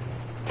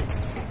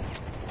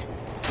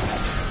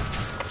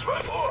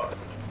 12 Uhr!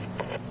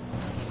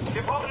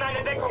 Wir brauchen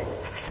eine Deckung!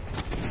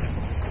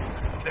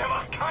 Der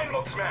macht keinen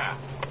Mucks mehr!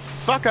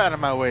 Fuck out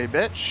of my way,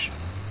 bitch.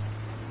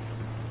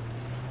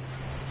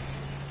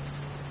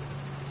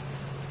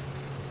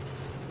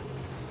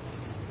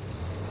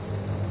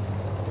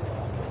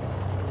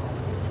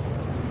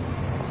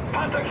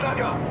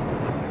 Panzerknacker!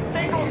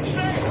 Deckung,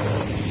 schnell!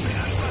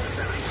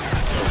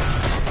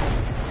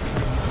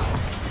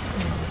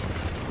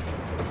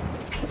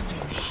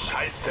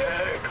 Scheiße!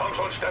 Komm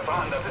schon Los,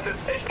 Stefan, das ist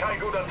jetzt echt kein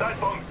guter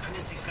Zeitpunkt.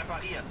 Können Sie es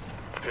reparieren?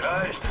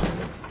 Vielleicht.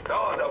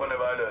 Dauert aber eine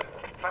Weile.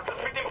 Was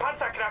ist mit dem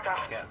Panzerknacker?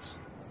 Gerz,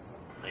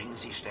 bringen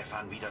Sie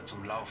Stefan wieder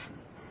zum Laufen.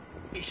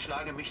 Ich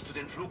schlage mich zu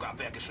den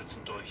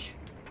Flugabwehrgeschützen durch.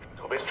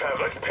 Du bist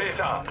verrückt,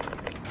 Peter.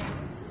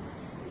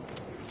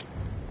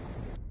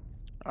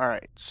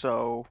 Alright,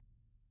 so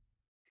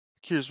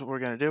here's what we're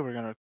going to do. We're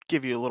going to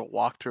give you a little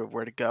walkthrough of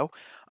where to go.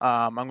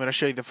 I'm going to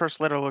show you the first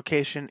letter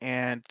location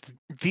and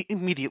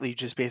immediately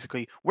just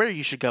basically where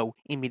you should go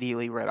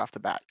immediately right off the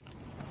bat.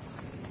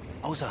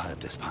 Außerhalb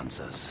des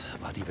Panzers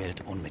war die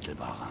Welt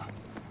unmittelbarer.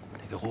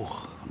 Der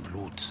Geruch von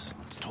Blut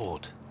und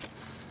Tod.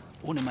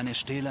 Ohne meine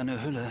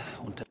stählerne Hülle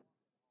und...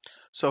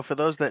 So for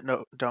those that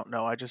don't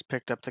know, I just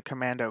picked up the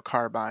Commando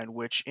Carbine,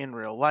 which in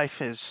real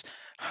life is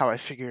how I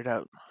figured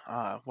out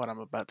what I'm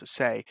about to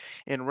say.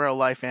 In real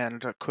life,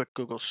 and a quick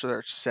Google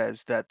search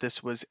says that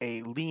this was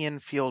a Lee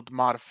Enfield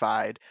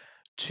modified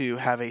to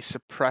have a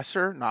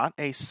suppressor, not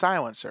a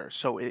silencer.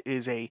 So it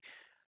is a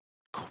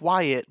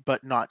quiet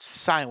but not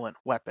silent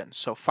weapon.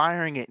 So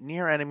firing it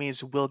near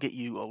enemies will get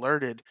you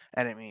alerted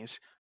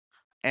enemies,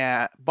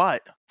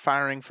 but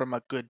firing from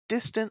a good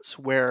distance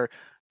where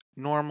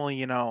normally,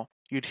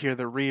 you'd hear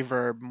the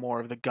reverb more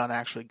of the gun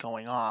actually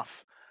going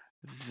off,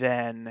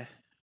 then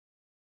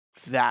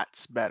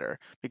that's better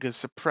because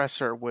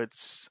suppressor would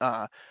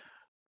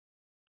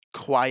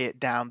quiet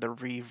down the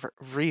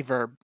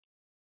reverb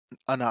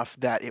enough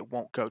that it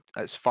won't go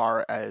as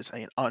far as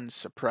an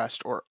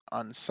unsuppressed or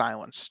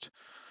unsilenced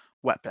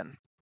weapon.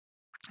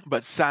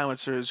 But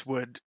silencers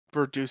would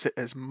reduce it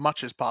as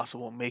much as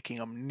possible, making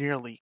them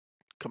nearly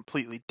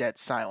completely dead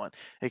silent,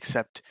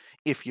 except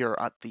if you're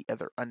at the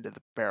other end of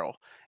the barrel.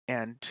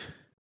 And,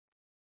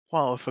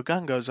 well, if a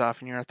gun goes off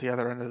and you're at the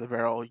other end of the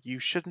barrel, you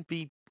shouldn't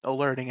be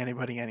alerting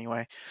anybody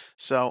anyway.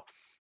 So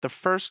the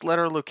first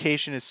letter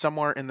location is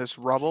somewhere in this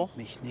rubble.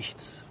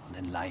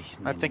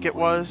 I think it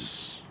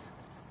was.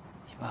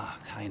 Ich war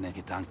keine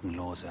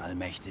gedankenlose,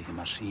 allmächtige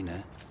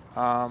Maschine,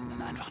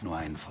 sondern einfach nur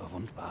ein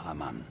verwundbarer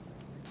Mann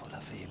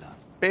voller Fehler.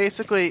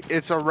 Basically,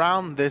 it's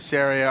around this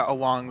area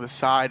along the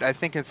side. I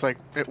think it's like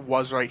it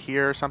was right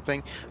here or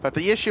something. But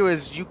the issue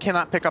is you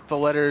cannot pick up the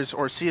letters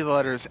or see the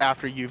letters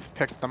after you've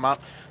picked them up.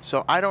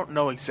 So I don't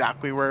know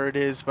exactly where it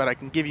is, but I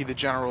can give you the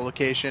general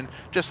location,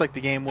 just like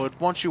the game would.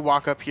 Once you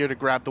walk up here to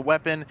grab the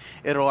weapon,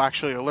 it'll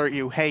actually alert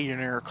you, hey, you're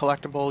near a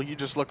collectible. You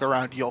just look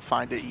around, you'll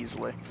find it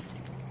easily.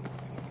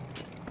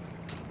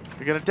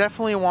 You're going to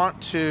definitely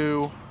want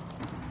to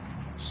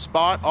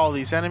spot all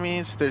these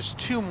enemies. There's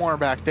two more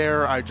back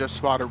there. I just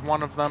spotted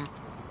one of them.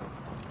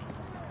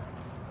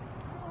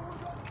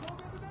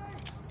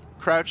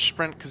 Crouch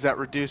sprint because that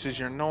reduces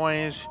your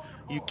noise.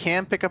 You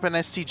can pick up an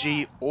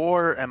STG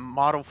or a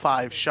Model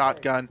 5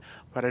 shotgun,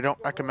 but I don't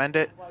recommend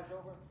it.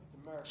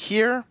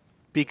 Here,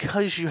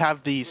 because you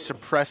have the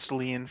suppressed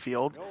Lee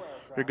Enfield,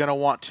 you're going to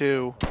want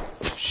to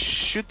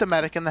shoot the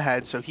medic in the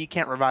head so he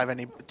can't revive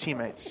any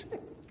teammates.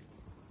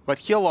 But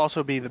he'll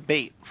also be the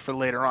bait for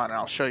later on, and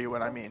I'll show you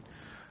what I mean.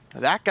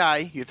 That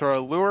guy, you throw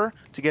a lure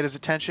to get his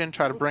attention,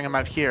 try to bring him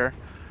out here.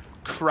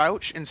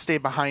 Crouch and stay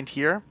behind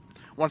here.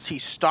 Once he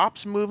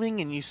stops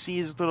moving and you see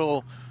his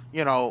little,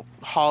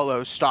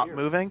 hollow stop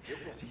moving,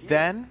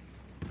 then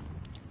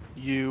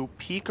you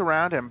peek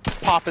around and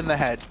pop in the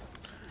head.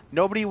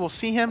 Nobody will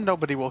see him,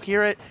 nobody will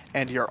hear it,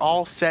 and you're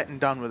all set and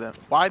done with it.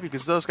 Why?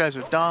 Because those guys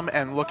are dumb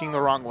and looking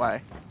the wrong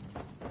way.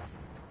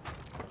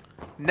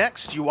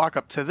 Next, you walk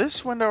up to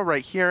this window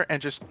right here and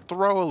just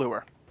throw a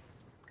lure.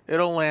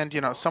 It'll land,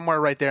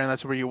 somewhere right there, and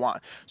that's where you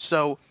want.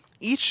 So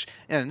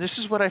and this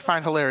is what I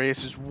find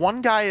hilarious, is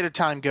one guy at a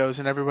time goes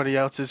and everybody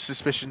else's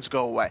suspicions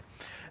go away.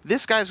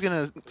 This guy's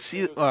going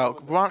to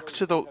walk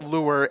to the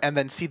lure and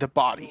then see the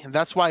body. And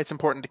that's why it's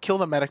important to kill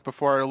the medic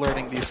before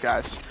alerting these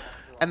guys.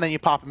 And then you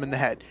pop him in the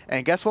head.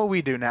 And guess what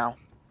we do now?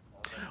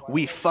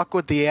 We fuck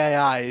with the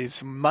AI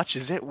as much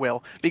as it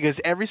will, because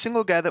every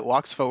single guy that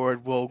walks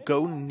forward will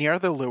go near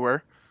the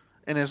lure,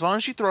 and as long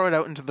as you throw it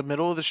out into the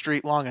middle of the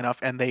street long enough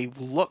and they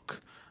look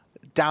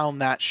down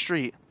that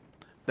street,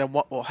 then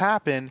what will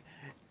happen,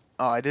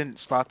 I didn't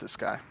spot this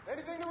guy,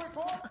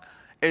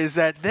 is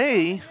that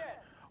they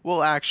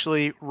will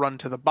actually run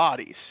to the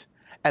bodies,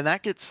 and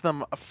that gets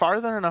them far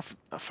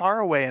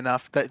away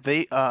enough that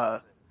they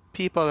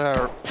people that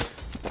are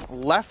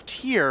left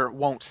here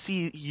won't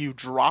see you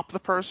drop the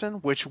person,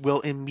 which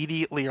will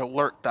immediately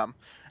alert them,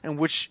 and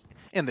which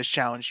in this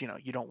challenge,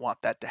 you don't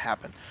want that to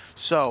happen.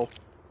 So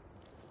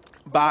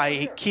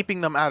by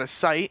keeping them out of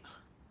sight,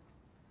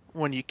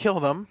 when you kill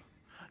them,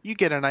 you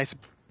get a nice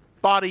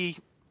body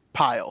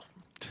pile,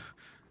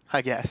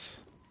 I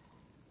guess.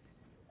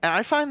 And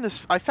I found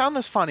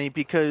this funny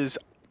because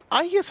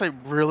I guess I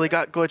really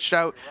got glitched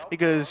out,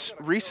 because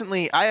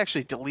recently I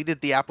actually deleted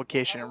the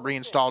application and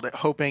reinstalled it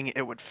hoping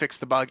it would fix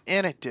the bug,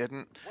 and it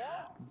didn't.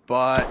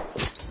 And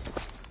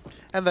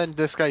then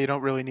this guy, you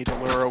don't really need to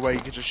lure away, you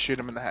can just shoot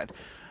him in the head.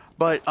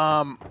 But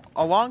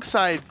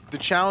alongside the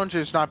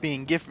challenges not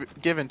being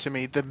given to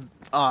me, the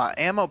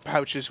ammo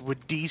pouches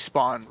would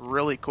despawn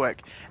really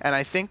quick. And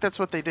I think that's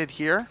what they did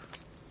here.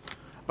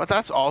 But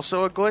that's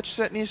also a glitch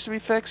that needs to be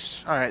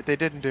fixed. Alright, they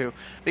didn't do.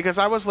 Because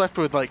I was left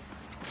with like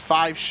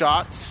 5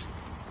 shots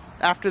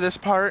after this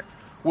part,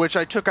 which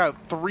I took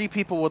out 3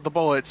 people with the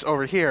bullets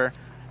over here,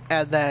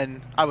 and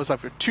then I was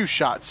left with 2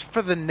 shots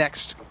for the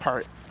next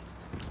part.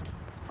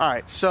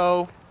 Alright,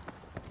 so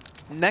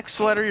next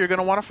letter you're going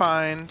to want to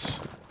find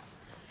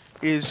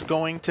is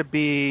going to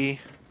be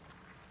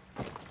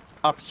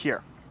up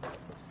here.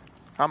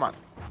 Come on.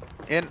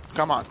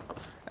 Come on.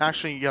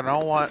 Actually, you know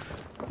what?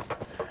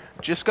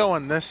 Just go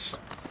in this,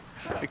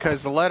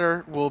 because the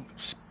letter will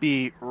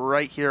be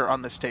right here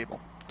on this table.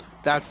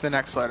 That's the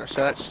next letter. So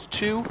that's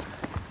 2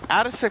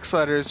 out of 6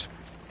 letters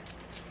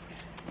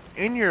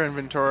in your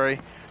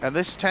inventory, and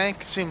this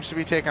tank seems to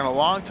be taking a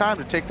long time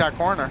to take that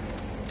corner.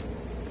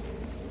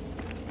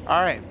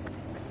 Alright.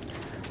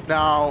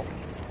 Now,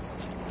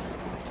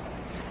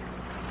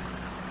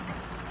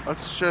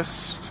 let's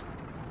just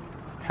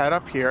head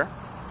up here.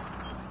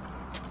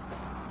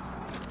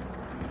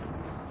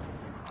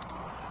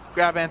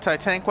 Grab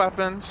anti-tank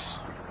weapons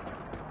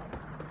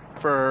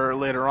for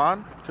later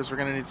on, because we're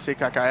going to need to take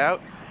that guy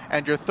out.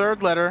 And your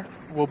third letter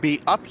will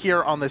be up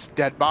here on this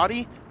dead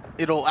body.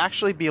 It'll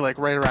actually be like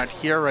right around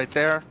here, right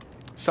there,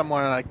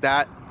 somewhere like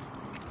that.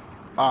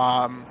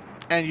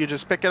 And you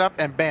just pick it up,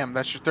 and bam,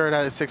 that's your 3rd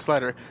out of 6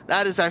 letter.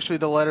 That is actually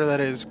the letter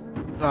that is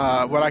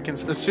what I can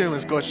assume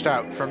is glitched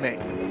out for me.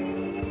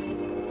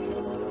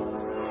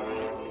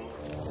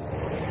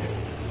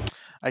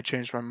 I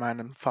changed my mind.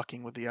 I'm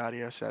fucking with the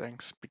audio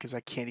settings because I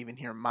can't even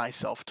hear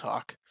myself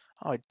talk.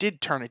 Oh, I did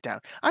turn it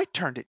down. I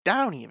turned it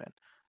down even.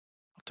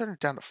 I'll turn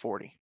it down to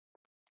 40.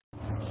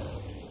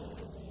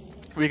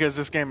 Because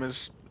this game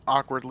is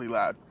awkwardly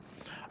loud.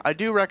 I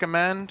do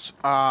recommend,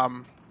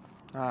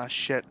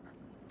 shit.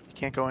 You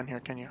can't go in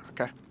here, can you?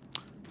 Okay.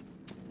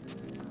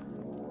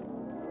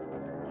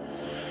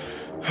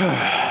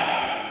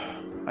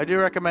 I do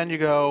recommend you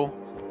go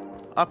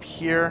up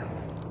here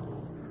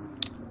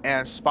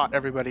and spot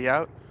everybody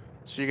out.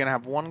 So you're going to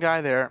have one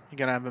guy there. You're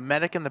going to have a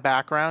medic in the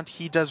background.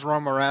 He does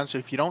roam around, so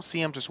if you don't see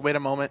him, just wait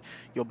a moment.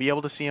 You'll be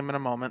able to see him in a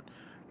moment.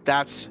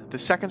 That's the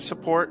second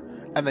support.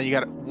 And then you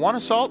got 1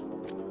 assault,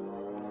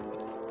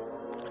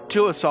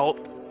 2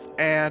 assault,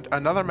 and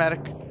another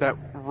medic that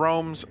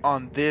roams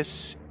on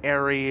this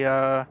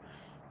area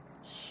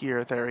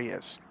here. There he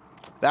is.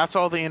 That's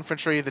all the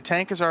infantry. The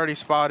tank is already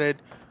spotted.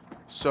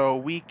 So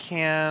we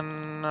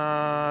can,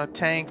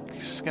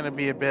 tank's gonna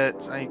be a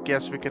bit, I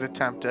guess we could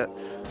attempt it.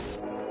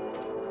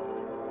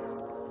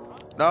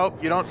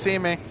 Nope, you don't see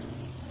me.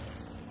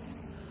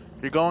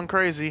 You're going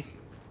crazy.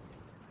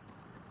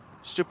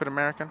 Stupid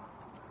American.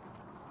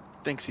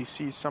 Thinks he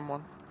sees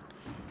someone.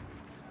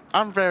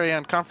 I'm very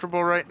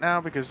uncomfortable right now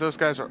because those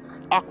guys are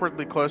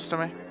awkwardly close to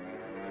me.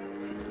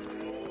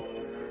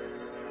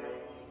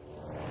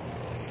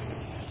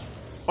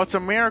 What's a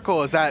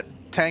miracle is that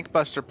tank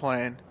buster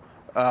plane,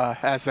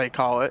 as they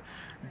call it,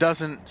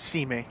 doesn't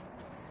see me.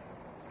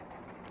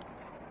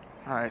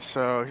 Alright,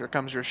 so here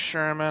comes your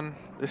Sherman.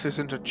 This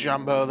isn't a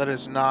jumbo. That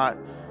is not...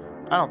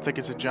 I don't think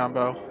it's a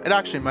jumbo. It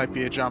actually might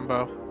be a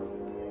jumbo.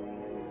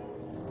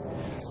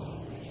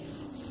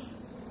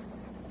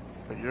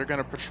 But you're going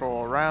to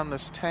patrol around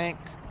this tank,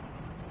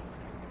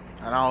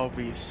 and I'll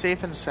be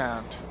safe and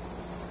sound.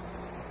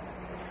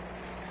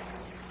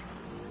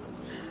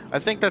 I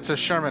think that's a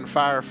Sherman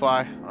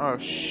Firefly. Oh,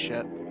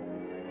 shit.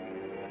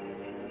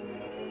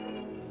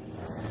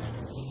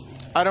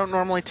 I don't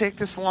normally take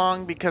this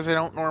long because I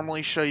don't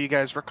normally show you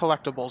guys where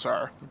collectibles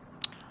are.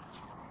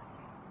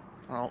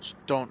 Well,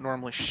 don't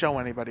normally show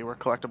anybody where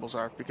collectibles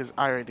are because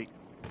I already,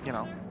 you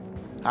know,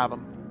 have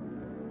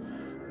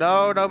them.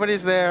 No,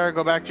 nobody's there.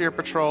 Go back to your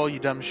patrol, you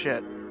dumb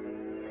shit.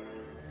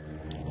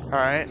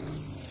 Alright.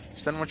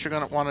 So then what you're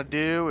going to want to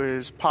do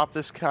is pop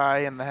this guy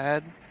in the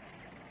head.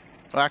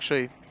 Well,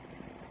 actually,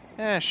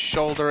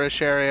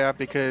 shoulder-ish area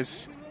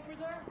because...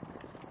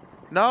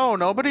 No,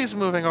 nobody's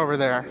moving over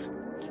there.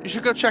 You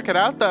should go check it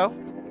out, though.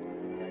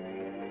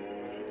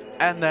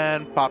 And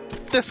then pop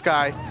this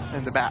guy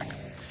in the back.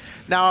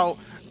 Now,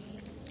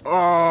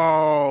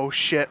 oh,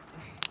 shit.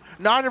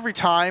 Not every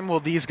time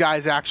will these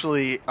guys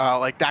actually,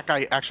 like that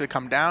guy actually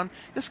come down.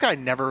 This guy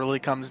never really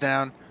comes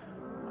down.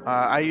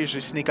 I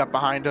usually sneak up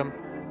behind him.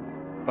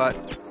 But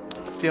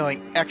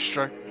feeling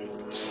extra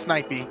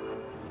snipey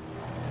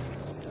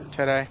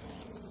today.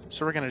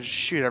 So we're going to just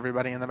shoot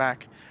everybody in the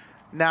back.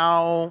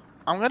 Now,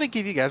 I'm going to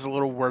give you guys a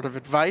little word of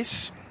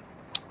advice.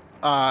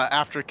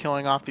 After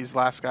killing off these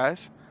last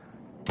guys.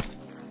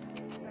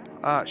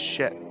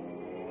 Shit.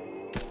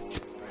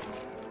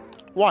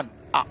 1.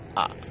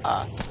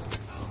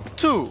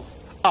 2.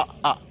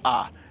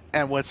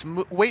 And let's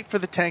wait for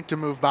the tank to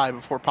move by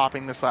before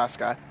popping this last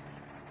guy.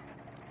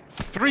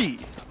 3.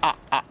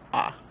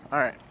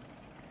 Alright.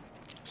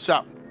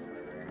 So.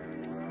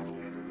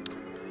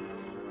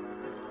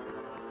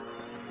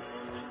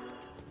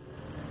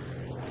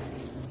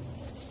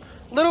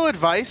 Little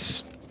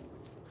advice.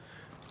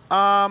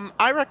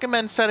 I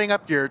recommend setting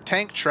up your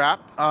tank trap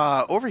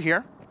over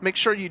here. Make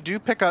sure you do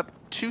pick up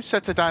 2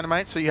 sets of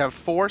dynamite so you have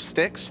 4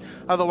 sticks.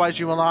 Otherwise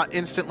you will not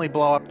instantly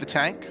blow up the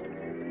tank.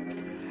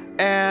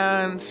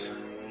 And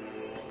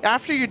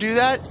after you do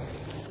that,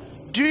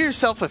 do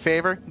yourself a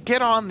favor,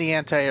 get on the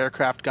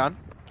anti-aircraft gun.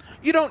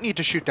 You don't need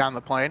to shoot down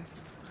the plane.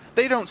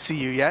 They don't see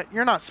you yet.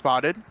 You're not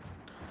spotted.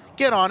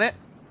 Get on it.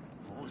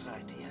 Wo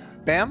seid ihr?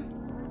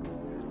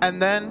 Bam. And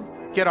then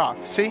get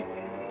off. See?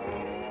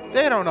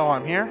 They don't know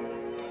I'm here.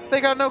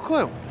 They got no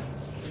clue.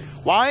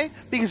 Why?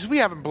 Because we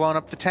haven't blown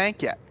up the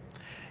tank yet.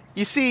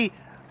 You see,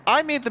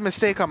 I made the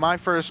mistake on my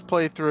first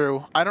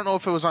playthrough, I don't know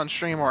if it was on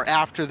stream or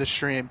after the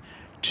stream,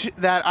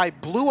 that I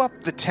blew up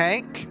the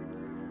tank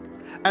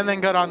and then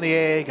got on the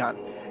AA gun.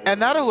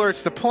 And that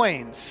alerts the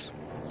planes.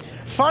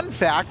 Fun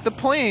fact, the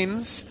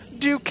planes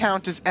do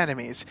count as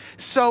enemies.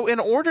 So in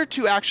order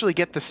to actually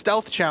get the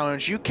stealth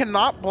challenge, you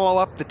cannot blow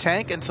up the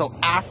tank until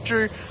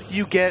after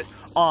you get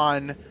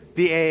on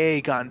the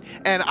AA gun.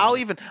 And I'll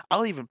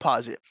even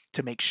pause it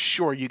to make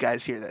sure you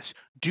guys hear this.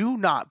 Do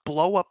not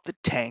blow up the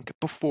tank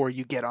before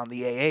you get on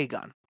the AA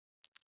gun.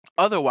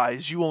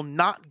 Otherwise, you will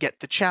not get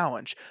the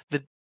challenge.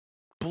 The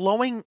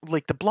blowing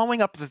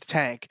up of the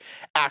tank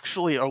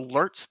actually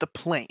alerts the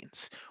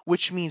planes,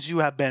 which means you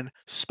have been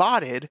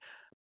spotted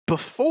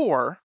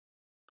before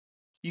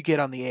you get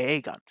on the AA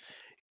gun.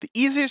 The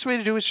easiest way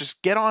to do is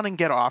just get on and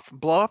get off,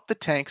 blow up the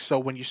tank so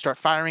when you start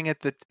firing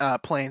at the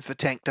planes, the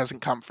tank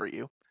doesn't come for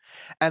you.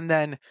 And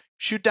then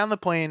shoot down the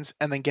planes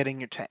and then get in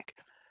your tank.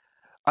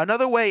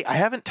 Another way, I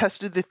haven't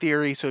tested the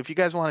theory, so if you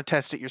guys want to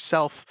test it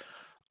yourself,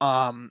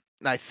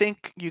 I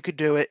think you could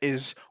do it,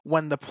 is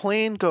when the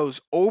plane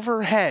goes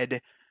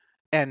overhead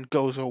and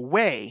goes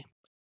away,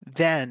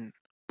 then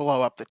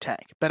blow up the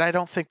tank. But I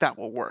don't think that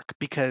will work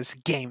because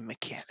game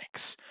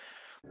mechanics.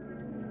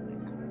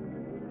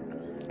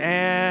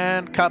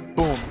 And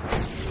kaboom.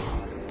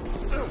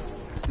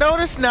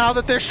 Notice now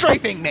that they're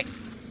strafing me.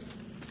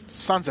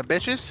 Sons of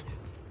bitches.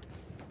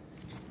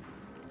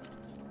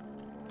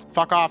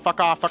 Fuck off, fuck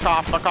off, fuck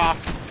off, fuck off.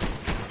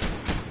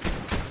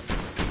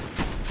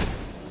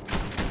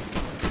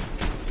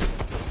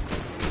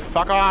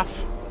 Fuck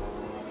off.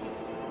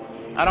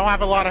 I don't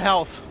have a lot of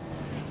health.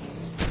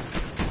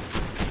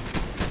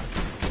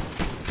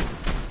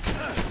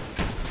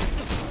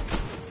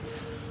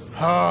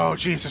 Oh,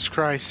 Jesus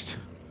Christ.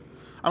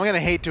 I'm gonna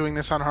hate doing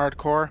this on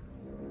hardcore.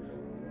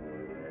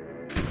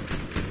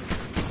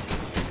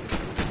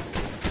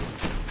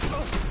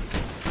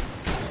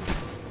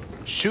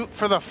 Shoot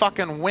for the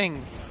fucking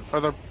wing, or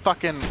the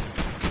fucking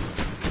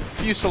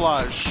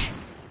fuselage.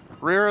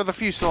 Rear of the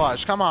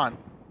fuselage, come on.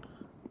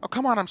 Oh,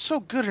 come on, I'm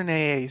so good in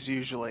AAs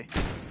usually.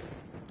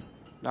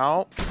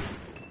 Nope.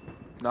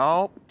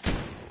 Nope.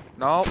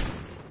 Nope.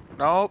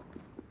 Nope.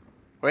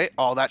 Wait,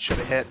 oh, that should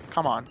have hit.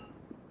 Come on.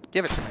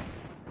 Give it to me.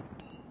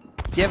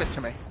 Give it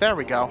to me. There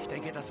we go. Ich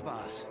denke, das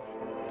war's.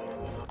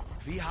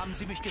 Wie haben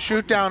Sie mich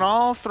Shoot gefunden? down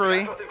all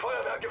three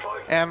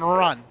and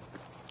run.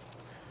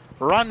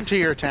 Run to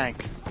your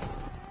tank.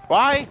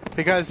 Why?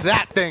 Because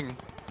that thing's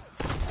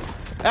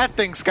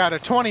got a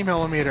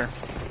 20mm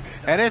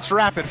and it's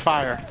rapid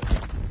fire.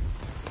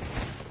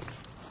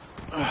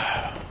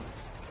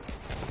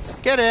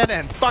 Get in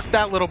and fuck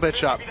that little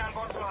bitch up. Wieder an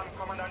Bord zu haben,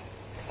 Kommandant.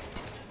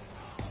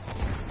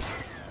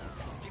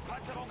 Die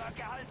Panzerung hat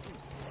gehalten.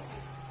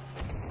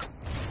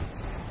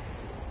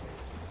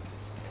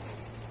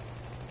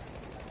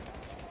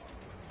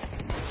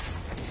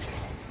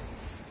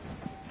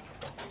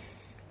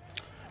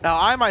 Now,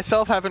 I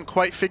myself haven't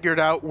quite figured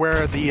out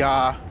where the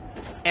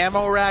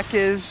ammo rack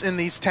is in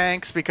these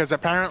tanks, because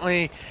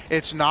apparently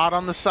it's not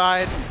on the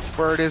side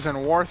where it is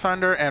in War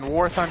Thunder, and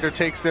War Thunder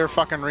takes their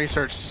fucking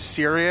research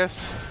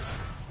serious.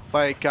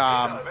 Like,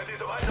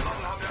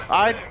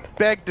 I'd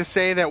beg to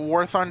say that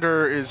War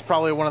Thunder is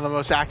probably one of the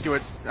most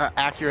accurate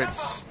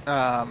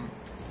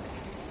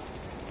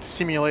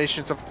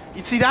simulations of...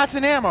 You see, that's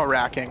an ammo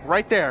racking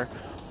right there.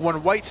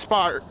 When white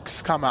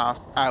sparks come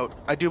out,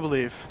 I do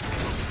believe.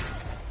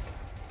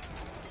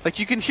 Like,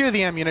 you can hear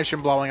the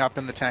ammunition blowing up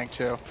in the tank,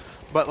 too.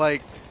 But,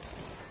 like,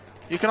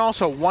 you can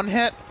also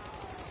one-hit.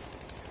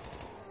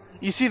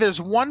 You see, there's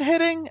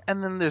one-hitting,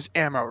 and then there's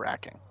ammo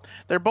racking.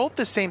 They're both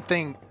the same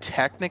thing,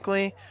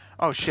 technically.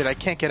 Oh, shit, I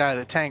can't get out of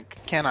the tank,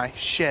 can I?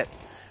 Shit.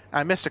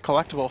 I missed a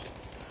collectible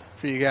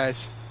for you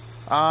guys.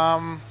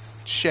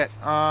 Shit.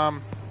 I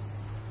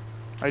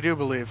do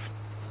believe.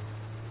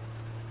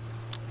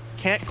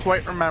 Can't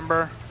quite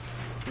remember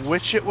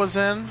which it was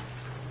in,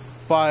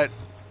 but...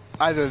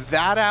 either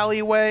that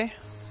alleyway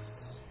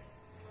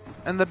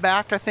in the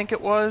back, I think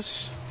it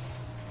was,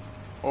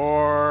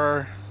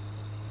 or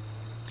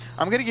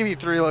I'm going to give you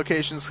three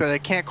locations because I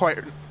can't quite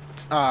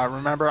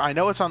remember. I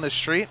know it's on this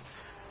street.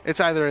 It's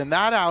either in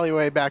that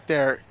alleyway back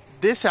there,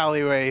 this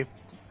alleyway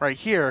right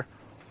here,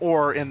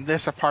 or in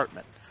this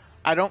apartment.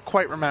 I don't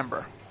quite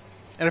remember.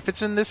 And if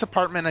it's in this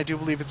apartment, I do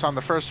believe it's on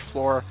the first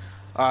floor,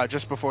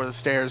 just before the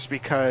stairs,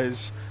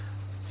 because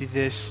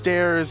the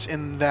stairs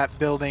in that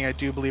building, I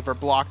do believe, are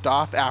blocked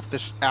off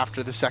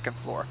after the second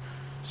floor.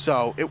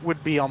 So it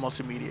would be almost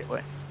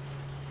immediately.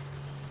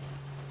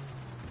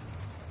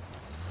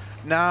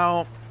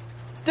 Now,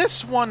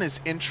 this one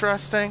is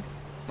interesting,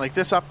 like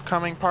this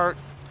upcoming part,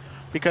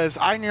 because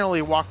I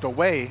nearly walked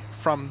away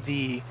from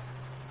the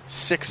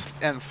sixth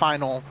and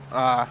final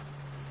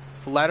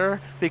letter,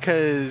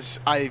 because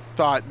I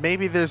thought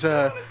maybe there's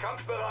a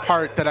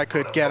part that I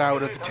could get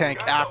out of the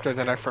tank after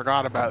that I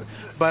forgot about,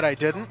 but I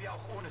didn't,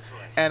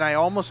 and I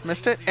almost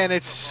missed it, and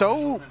it's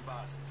so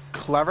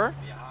clever.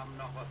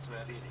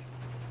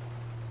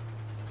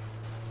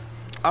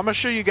 I'm gonna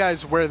show you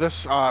guys where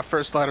this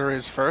first letter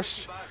is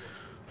first.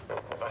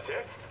 Was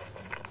jetzt?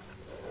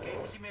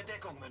 Geben Sie mir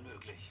Deckung, wenn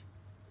möglich.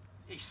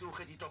 Ich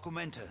suche die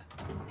Dokumente.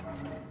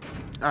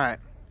 Alright.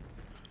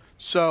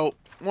 So,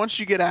 once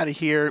you get out of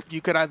here,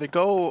 you could either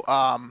go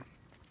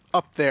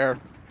up there,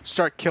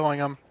 start killing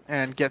them,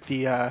 and get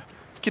the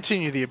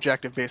continue the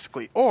objective,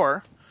 basically.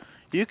 Or,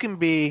 you can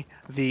be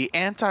the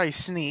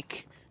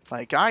anti-sneak,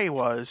 like I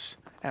was,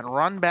 and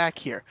run back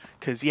here.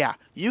 Because, yeah,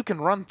 you can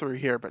run through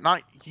here, but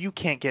you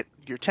can't get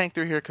your tank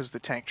through here because of the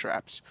tank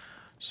traps.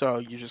 So,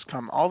 you just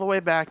come all the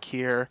way back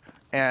here,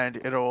 and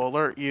it'll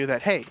alert you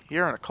that, hey,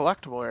 you're in a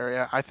collectible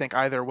area. I think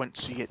either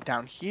once you get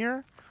down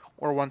here,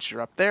 or once you're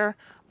up there.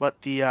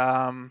 But the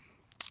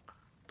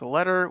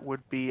letter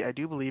would be, I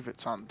do believe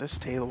it's on this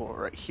table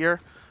right here.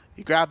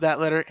 You grab that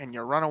letter and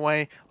you run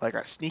away like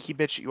a sneaky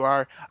bitch you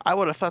are. I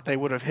would have thought they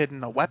would have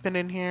hidden a weapon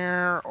in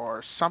here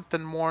or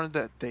something more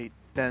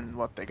than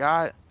what they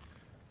got.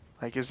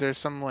 Like, is there a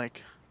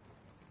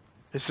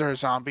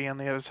zombie on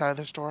the other side of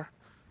this door?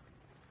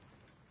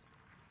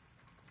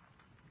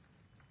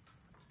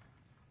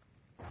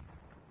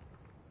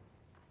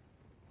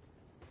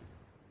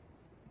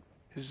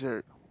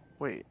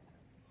 Wait.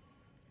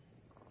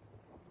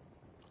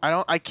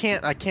 I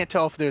can't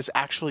tell if there's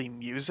actually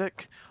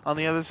music on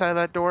the other side of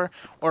that door,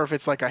 or if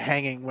it's like a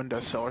hanging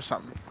windowsill or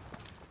something.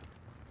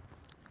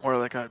 Or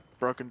like a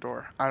broken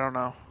door. I don't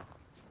know.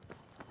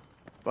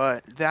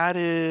 But that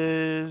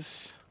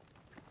is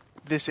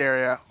this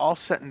area, all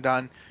set and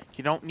done.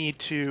 You don't need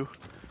to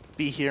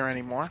be here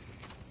anymore.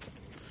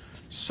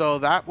 So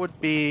that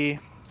would be,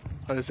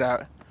 what is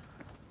that?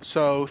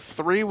 So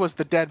 3 was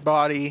the dead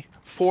body,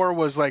 4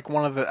 was like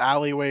one of the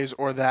alleyways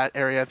or that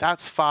area.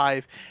 That's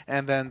 5,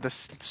 and then the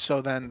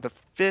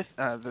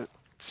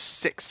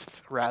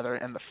 6th rather,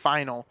 and the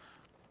final.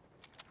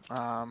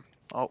 Oh,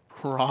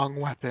 wrong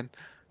weapon.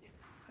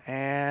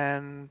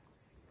 And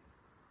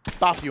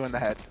bop you in the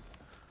head,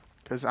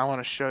 because I want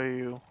to show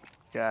you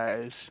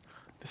guys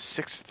the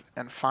 6th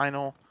and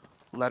final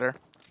letter.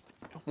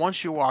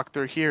 Once you walk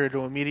through here,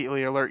 it'll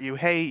immediately alert you,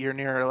 hey, you're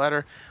near a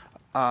letter.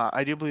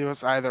 I do believe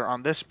it's either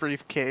on this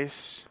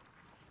briefcase,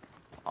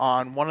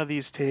 on one of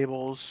these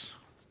tables.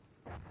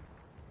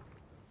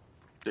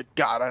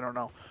 God, I don't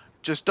know.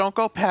 Just don't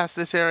go past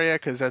this area,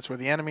 because that's where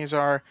the enemies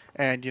are,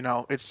 and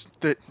it's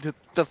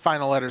the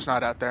final letter's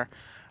not out there.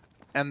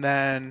 And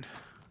then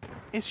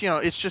it's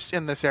it's just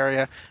in this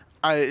area.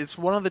 It's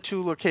one of the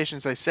 2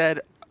 locations I said,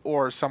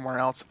 or somewhere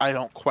else. I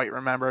don't quite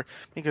remember,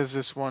 because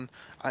this one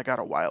I got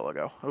a while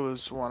ago. It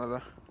was one of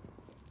the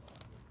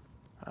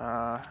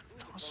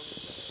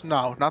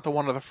no, not the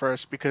one of the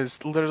first,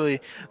 because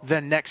literally the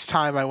next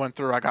time I went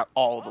through, I got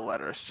all the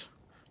letters.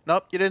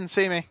 Nope, you didn't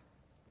see me.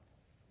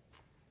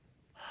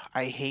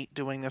 I hate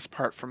doing this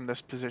part from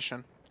this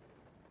position.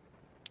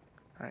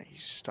 Alright, he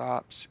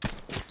stops.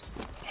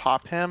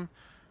 Pop him.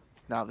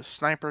 Now the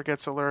sniper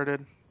gets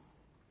alerted.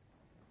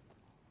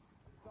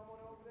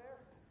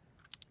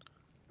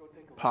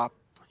 Pop.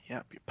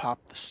 Yep, you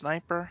pop the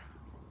sniper.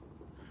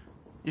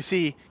 You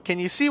see, can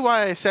you see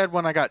why I said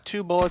when I got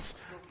 2 bullets?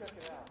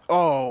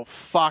 Oh,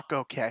 fuck,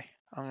 okay.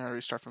 I'm going to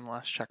restart from the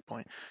last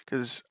checkpoint,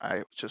 because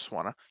I just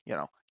want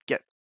to,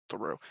 get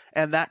through.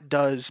 And that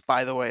does,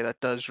 by the way, that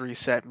does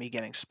reset me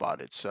getting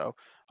spotted. So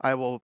I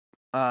will,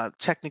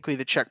 technically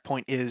the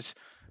checkpoint is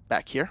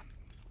back here.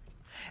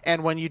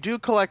 And when you do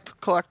collect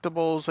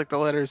collectibles, like the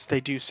letters,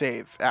 they do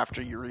save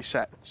after you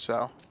reset.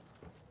 So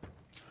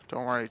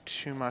don't worry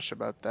too much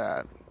about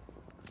that,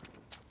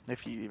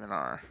 if you even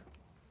are,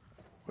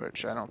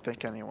 which I don't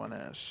think anyone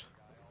is,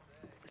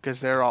 because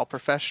they're all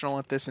professional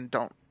at this and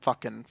don't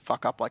fucking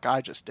fuck up like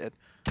I just did.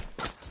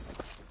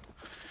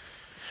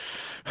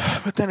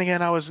 But then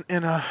again, I was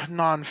in a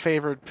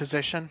non-favored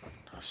position,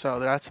 so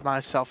that's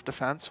my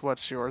self-defense.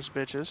 What's yours,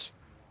 bitches?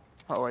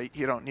 Oh wait,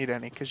 you don't need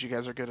any, because you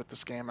guys are good at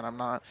this game and I'm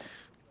not.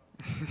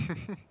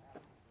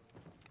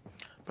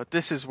 But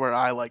this is where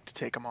I like to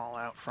take them all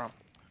out from.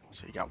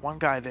 So you got one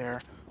guy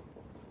there.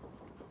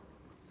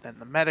 Then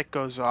the medic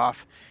goes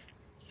off.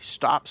 He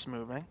stops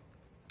moving.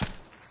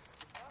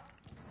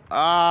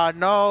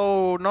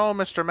 No,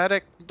 Mr.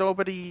 Medic.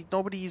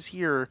 Nobody's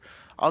here.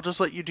 I'll just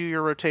let you do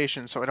your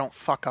rotation so I don't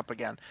fuck up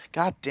again.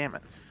 God damn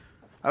it.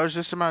 I was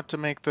just about to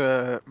make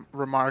the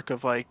remark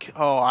of like,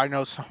 oh, I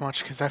know so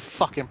much because I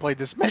fucking played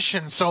this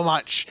mission so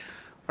much.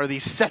 Or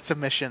these sets of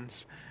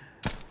missions.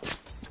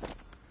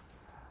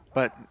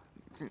 But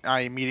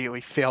I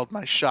immediately failed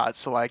my shot,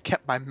 so I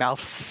kept my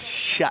mouth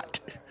shut.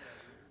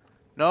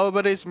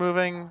 Nobody's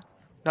moving.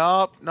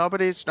 Nope,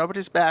 nobody's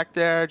back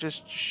there.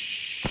 Just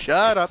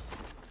shut up.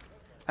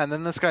 And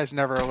then this guy's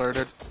never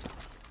alerted.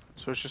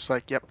 So it's just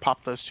like, yep,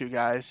 pop those 2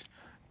 guys.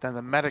 Then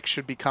the medic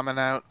should be coming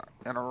out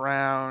and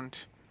around.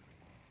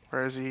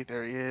 Where is he?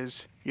 There he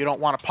is. You don't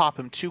want to pop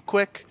him too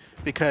quick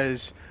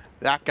because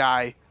that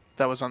guy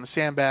that was on the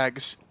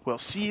sandbags will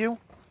see you,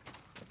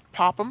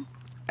 pop him,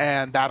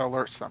 and that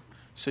alerts them.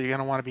 So you're going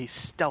to want to be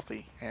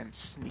stealthy and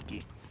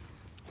sneaky.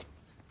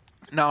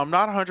 Now, I'm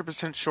not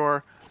 100%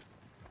 sure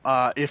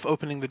if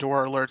opening the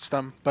door alerts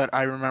them, but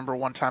I remember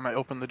one time I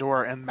opened the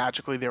door and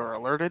magically they were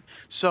alerted.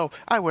 So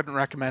I wouldn't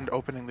recommend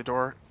opening the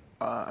door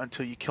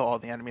until you kill all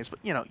the enemies. But,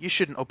 you know, you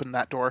shouldn't open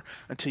that door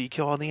until you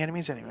kill all the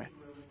enemies anyway.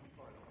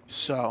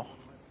 So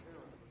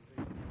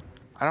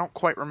I don't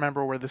quite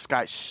remember where this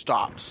guy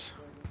stops.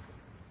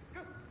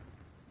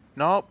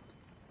 Nope.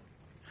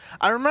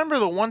 I remember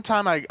the one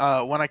time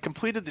when I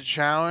completed the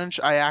challenge,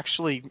 I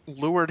actually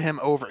lured him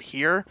over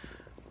here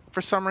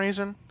for some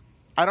reason.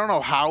 I don't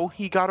know how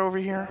he got over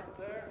here.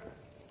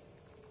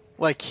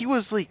 Like, he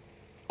was like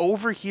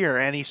over here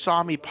and he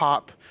saw me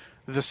pop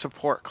the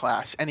support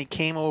class and he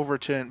came over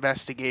to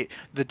investigate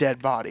the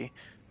dead body.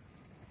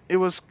 It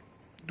was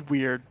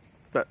weird,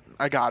 but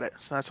I got it,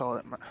 so that's all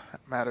that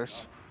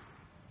matters.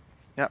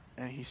 Yep,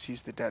 and he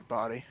sees the dead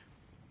body.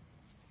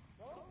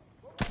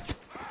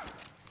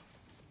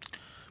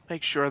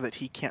 Make sure that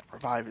he can't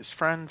revive his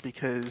friend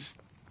because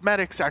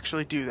medics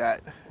actually do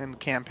that in the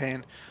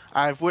campaign.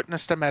 I've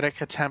witnessed a medic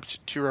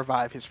attempt to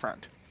revive his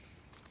friend.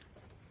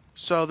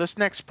 So this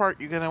next part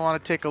you're going to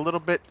want to take a little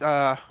bit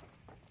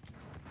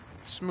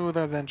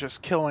smoother than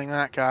just killing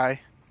that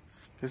guy,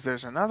 because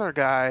there's another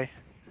guy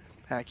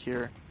back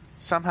here.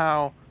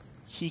 Somehow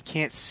he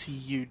can't see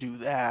you do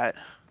that.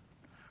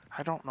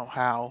 I don't know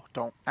how.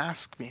 Don't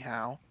ask me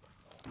how.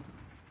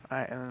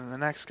 Alright, and then the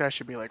next guy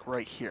should be like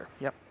right here.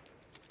 Yep.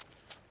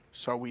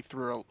 So we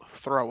throw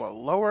a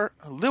lure.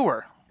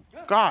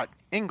 God,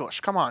 English,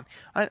 come on.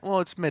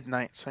 Well, it's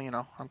midnight, so, you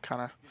know,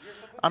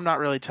 I'm not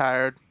really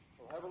tired.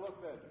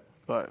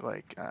 But,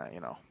 like, you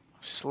know,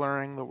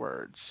 slurring the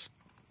words.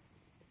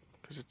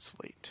 Because it's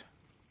late.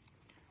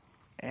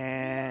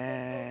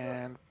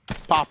 And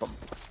pop him.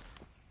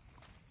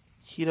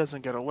 He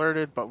doesn't get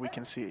alerted, but we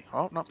can see.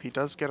 Oh, nope, he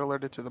does get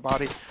alerted to the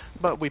body.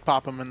 But we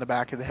pop him in the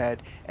back of the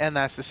head. And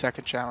that's the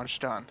second challenge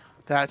done.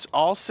 That's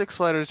all 6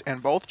 letters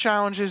and both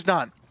challenges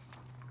done.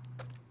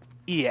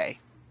 EA.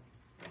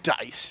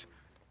 DICE.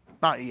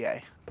 Not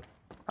EA.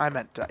 I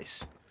meant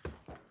DICE.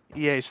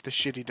 EA's the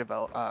shitty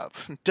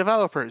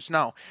developers.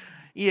 No.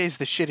 EA's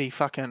the shitty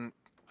fucking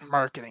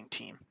marketing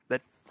team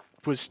that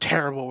was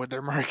terrible with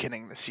their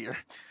marketing this year.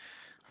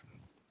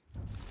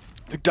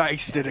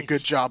 DICE did a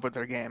good job with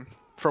their game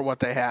for what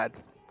they had.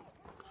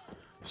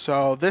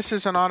 So this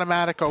is an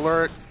automatic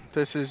alert.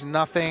 This is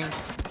nothing.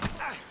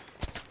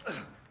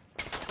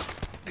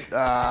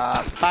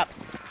 Bap.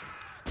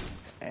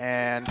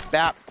 And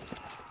bap.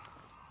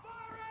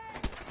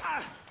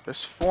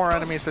 There's 4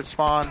 enemies that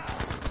spawn.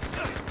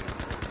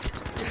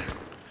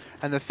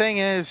 And the thing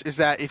is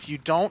that if you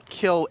don't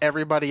kill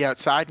everybody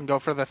outside and go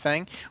for the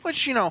thing,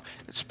 which, you know,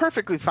 it's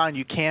perfectly fine,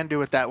 you can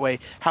do it that way.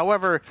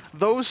 However,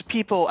 those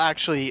people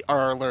actually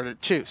are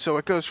alerted too. So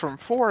it goes from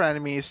 4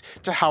 enemies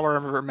to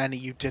however many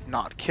you did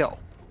not kill.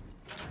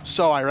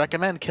 So I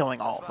recommend killing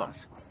all of them.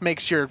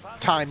 Makes your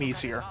time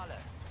easier.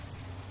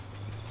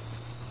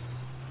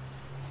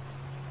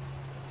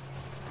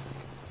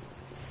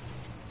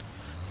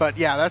 But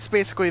yeah, that's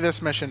basically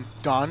this mission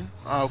done.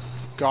 Oh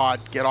God,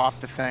 get off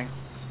the thing.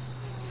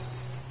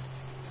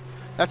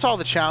 That's all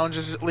the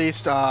challenges, at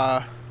least.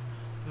 The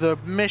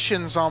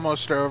mission's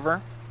almost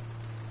over.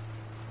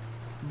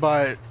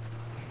 But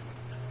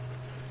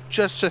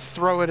just to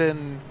throw it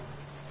in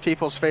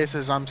people's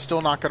faces, I'm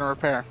still not going to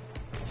repair.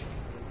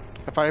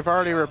 If I've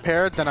already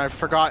repaired, then I've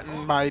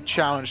forgotten my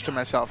challenge to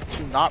myself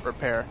to not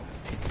repair.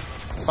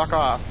 Fuck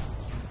off.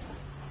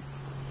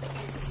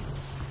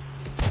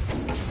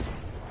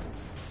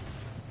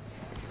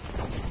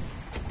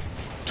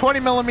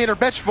 .20mm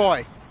bitch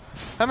boy.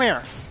 Come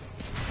here.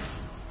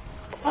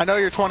 I know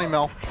you're 20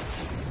 mil.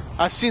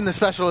 I've seen the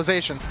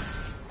specialization.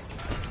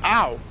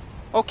 Ow.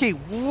 Okay.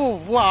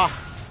 Whoa.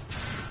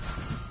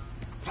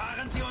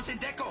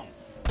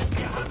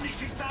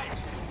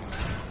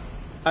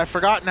 I've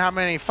forgotten how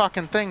many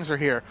fucking things are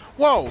here.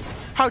 Whoa.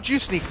 How'd you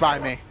sneak by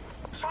me?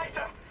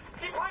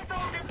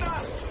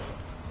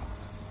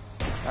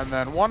 And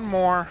then one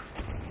more.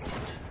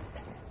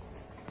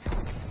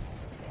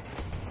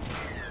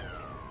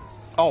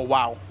 Oh,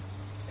 wow.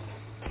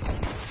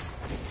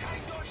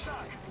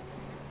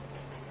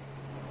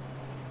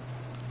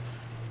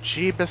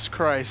 Jeebus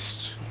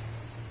Christ.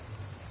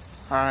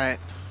 Alright.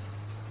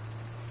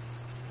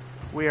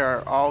 We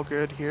are all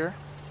good here.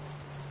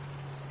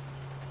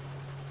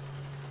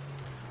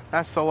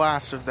 That's the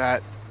last of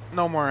that.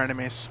 No more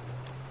enemies.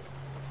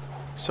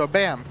 So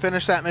bam,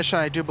 finish that mission,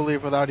 I do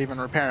believe, without even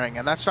repairing.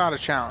 And that's not a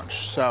challenge,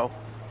 so...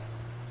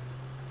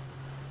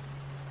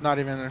 Not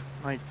even,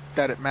 like,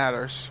 that it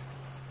matters.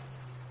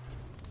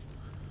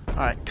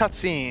 Alright,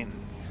 cutscene.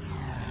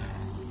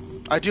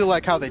 I do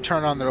like how they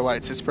turn on their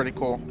lights, it's pretty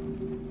cool.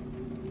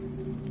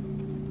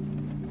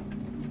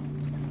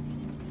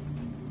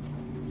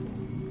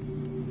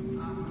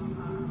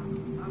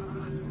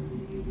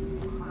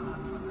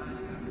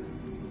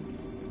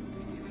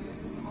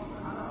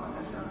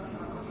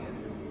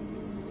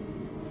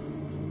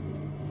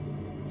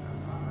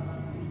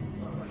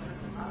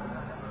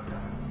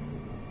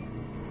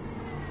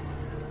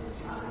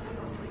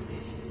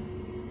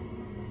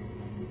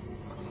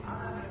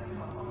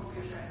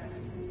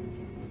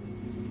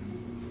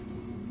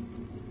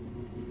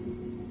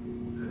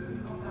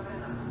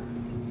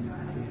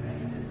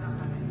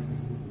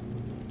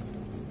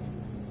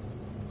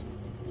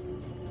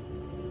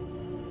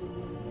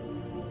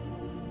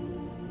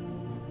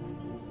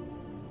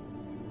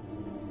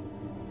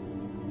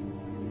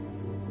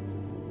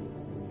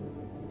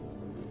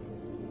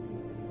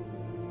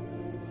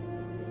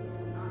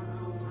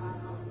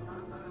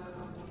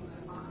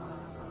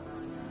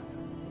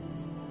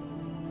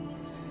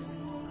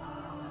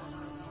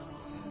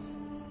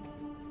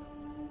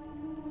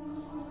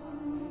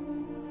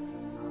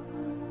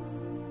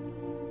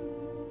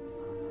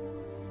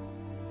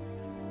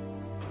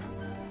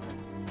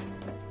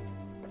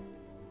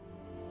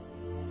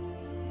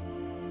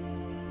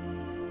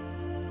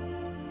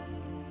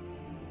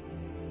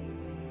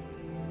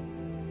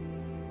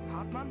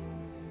 Hartmann?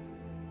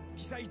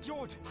 Dieser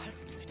Idiot!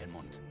 Halten Sie den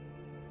Mund.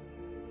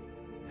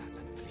 Er hat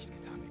seine Pflicht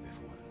getan, wie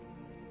befohlen.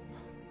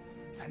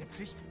 Seine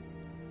Pflicht?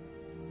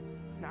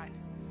 Nein,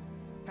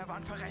 er war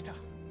ein Verräter.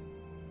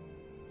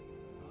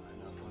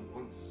 Einer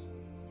von uns.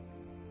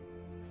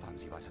 Fahren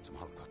Sie weiter zum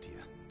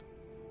Hauptquartier.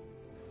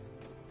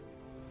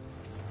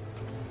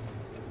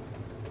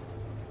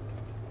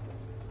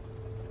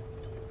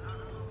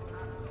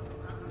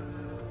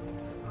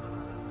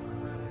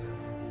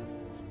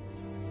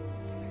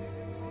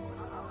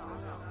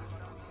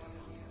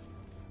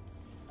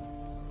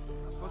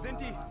 Wo sind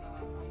die?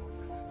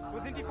 Wo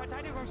sind die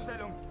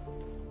Verteidigungsstellungen?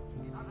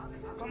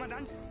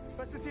 Kommandant,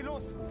 was ist hier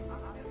los?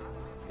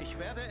 Ich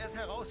werde es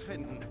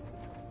herausfinden.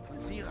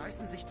 Und Sie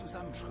reißen sich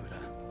zusammen,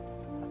 Schröder.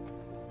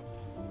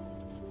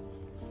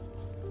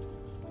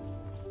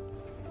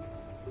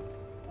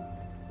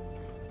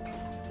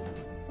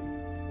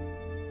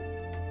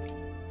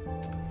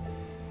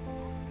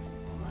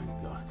 Oh mein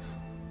Gott.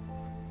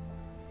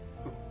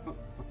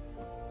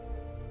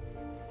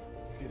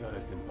 Es geht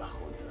alles den Bach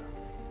runter.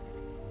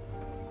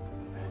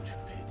 Mensch,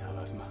 Peter,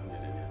 was machen wir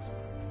denn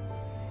jetzt?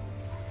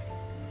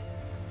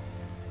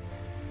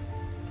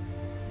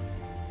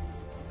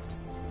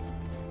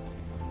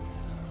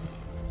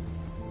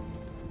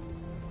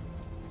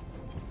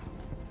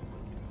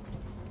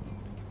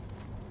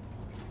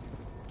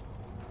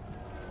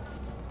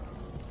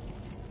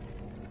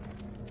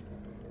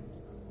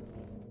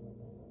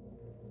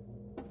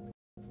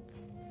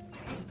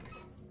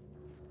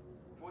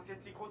 Wo ist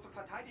jetzt die große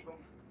Verteidigung?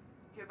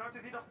 Hier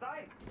sollte sie doch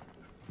sein.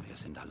 Wir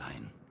sind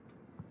allein.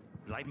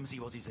 Bleiben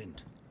Sie, wo Sie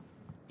sind.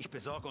 Ich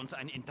besorge uns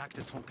ein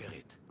intaktes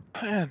Funkgerät.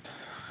 Man,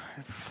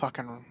 I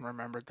fucking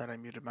remembered that I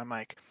muted my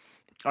mic.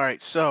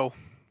 Alright, so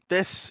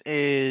this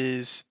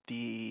is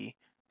the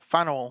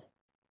final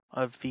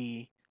of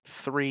the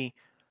 3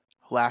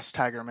 Last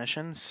Tiger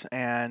missions,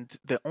 and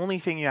the only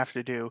thing you have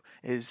to do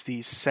is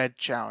these said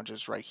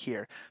challenges right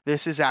here.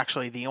 This is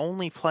actually the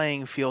only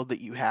playing field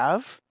that you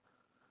have.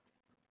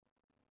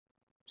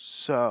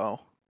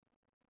 So,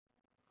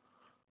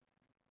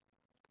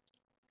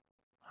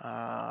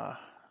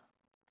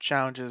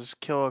 challenges: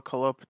 kill a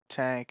Kalopa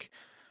tank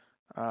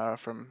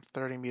from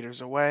 30 meters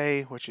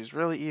away, which is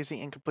really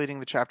easy, and completing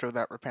the chapter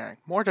without repairing.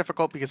 More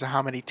difficult because of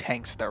how many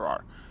tanks there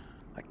are.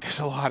 Like, there's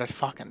a lot of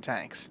fucking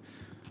tanks.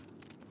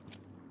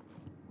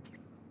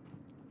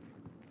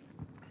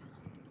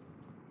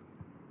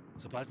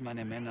 Sobald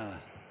meine Männer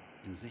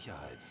in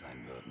Sicherheit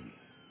sein würden,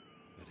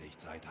 würde ich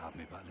Zeit haben,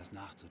 über alles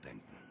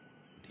nachzudenken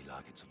und die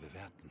Lage zu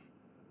bewerten.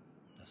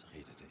 Das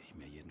redete ich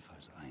mir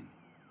jedenfalls ein.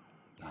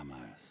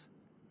 Damals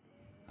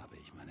habe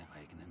ich meine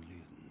eigenen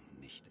Lügen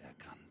nicht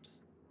erkannt.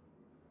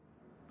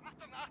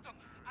 Achtung, Achtung!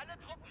 Alle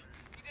Truppen,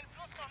 die den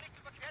Fluss noch nicht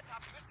überquert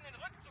haben, müssen den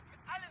Rückzug mit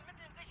allen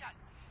Mitteln sichern.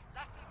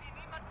 Lassen Sie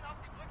niemanden auf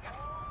die Brücke.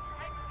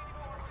 Halten Sie die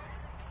Brücke.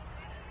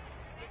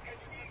 The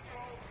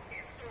cathedral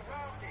is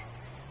surrounded.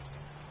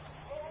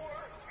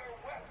 Lower your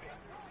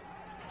weapons.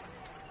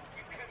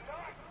 You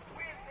cannot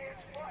win this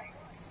fight.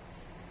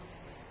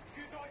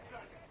 Für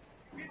Deutschland!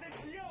 Wir sind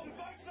hier, um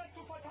Deutschland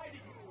zu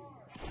verteidigen!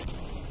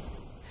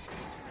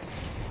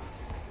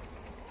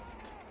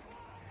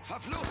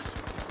 Verflucht!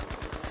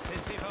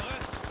 Sind Sie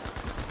verrückt?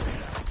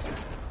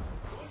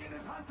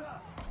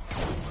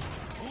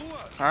 Ruhe!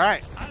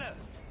 Alright, Alle!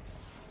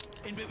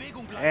 In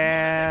Bewegung bleiben!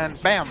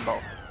 and bambo.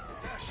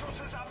 Der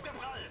Schuss ist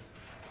abgeprallt!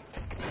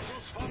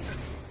 Schuss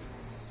fortsetzen!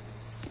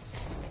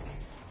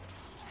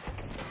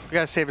 We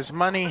gotta save as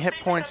many hit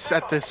points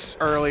at this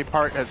early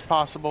part as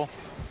possible,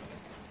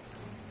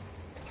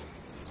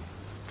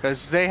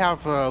 because they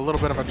have a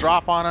little bit of a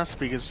drop on us,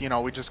 because, you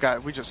know, we just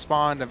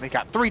spawned and they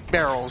got 3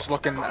 barrels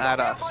looking at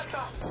us.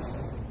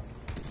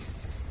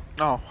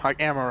 Oh, I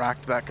ammo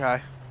racked that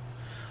guy.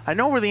 I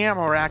know where the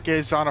ammo rack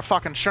is on a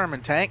fucking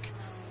Sherman tank.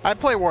 I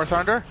play War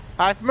Thunder.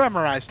 I've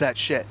memorized that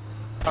shit.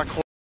 On a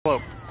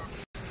Calope.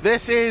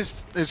 This is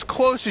as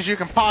close as you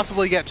can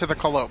possibly get to the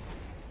Calope,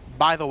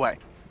 by the way.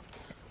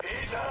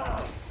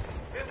 Peter!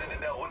 Wir sind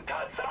in der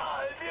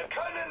Unterzahl! Wir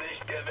können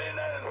nicht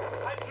gewinnen!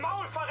 Als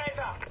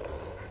Maulverräter!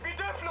 Wir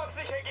dürfen uns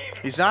nicht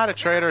ergeben! He's not a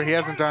traitor. He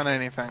hasn't done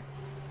anything.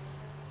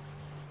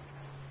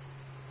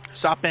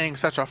 Stop being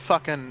such a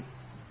fucking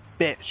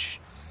bitch.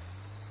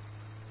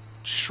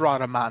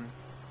 Schroederman.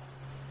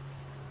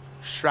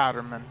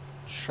 Schroederman.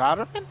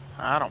 Schroederman?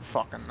 I don't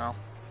fucking know.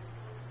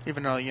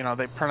 Even though, you know,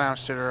 they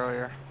pronounced it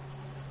earlier.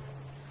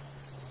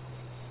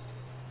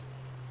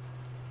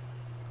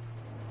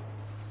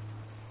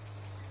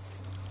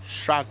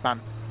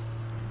 Schroederman.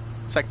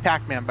 It's like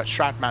Pac-Man, but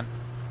Schroederman.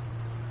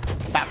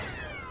 Bap.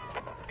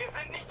 Wir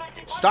sind nicht durch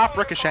die Stop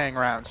ricocheting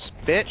rounds,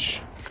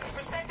 bitch.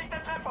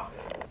 Bestätigter Treffer!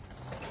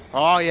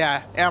 Oh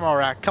yeah, ammo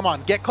rack. Come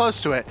on, get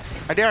close to it.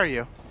 I dare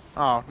you.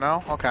 Oh,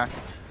 no? Okay.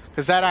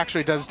 Because that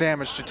actually does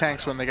damage to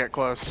tanks when they get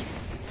close.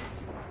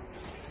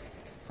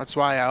 That's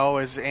why I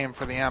always aim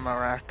for the ammo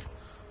rack.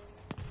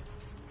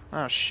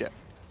 Oh shit.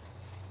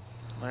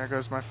 There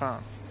goes my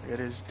phone. It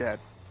is dead.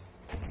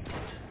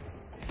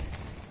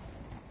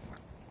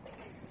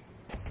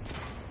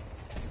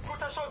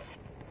 Guter Schuss!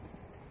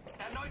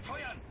 Erneut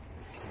feuern!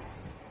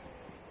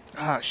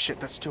 Ah, shit,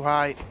 that's too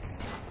high.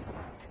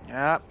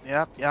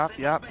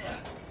 Yep.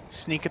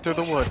 Sneak it through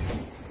the wood.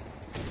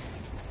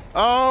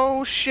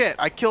 Oh shit!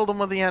 I killed him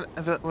with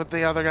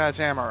the other guy's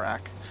ammo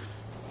rack.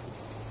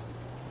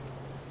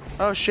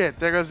 Oh shit!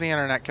 There goes the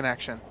internet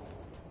connection.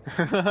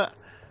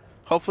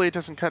 Hopefully it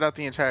doesn't cut out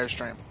the entire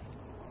stream.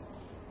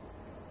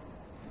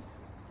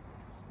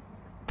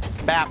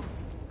 Bap.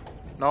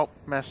 Nope,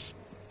 miss.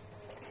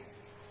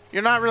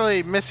 You're not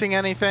really missing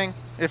anything.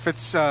 If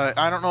it's,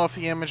 I don't know if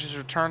the image is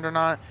returned or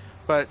not,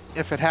 but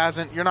if it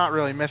hasn't, you're not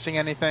really missing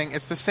anything.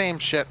 It's the same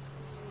shit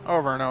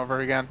over and over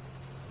again.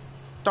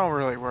 Don't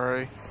really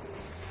worry.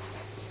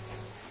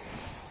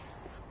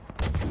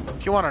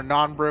 If you want a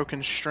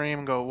non-broken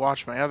stream, go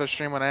watch my other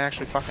stream when I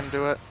actually fucking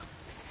do it.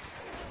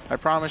 I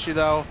promise you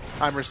though,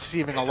 I'm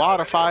receiving a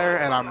lot of fire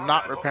and I'm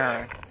not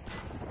repairing.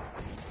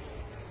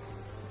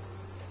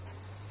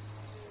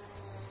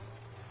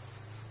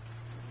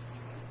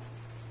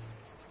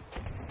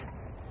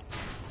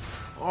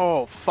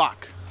 Oh,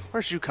 fuck.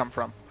 Where'd you come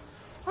from?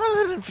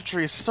 Oh, that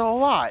infantry is still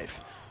alive.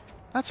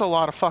 That's a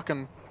lot of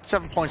fucking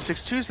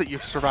 7.62s that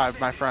you've survived,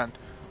 my friend.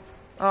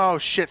 Oh,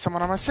 shit,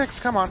 someone on my 6.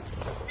 Come on.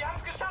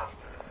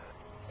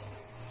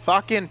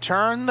 Fucking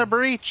turn the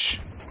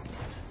breach.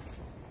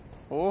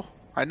 Oh,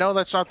 I know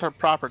that's not the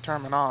proper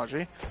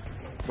terminology,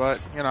 but,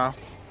 you know.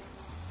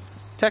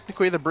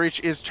 Technically, the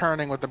breach is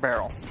turning with the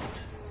barrel.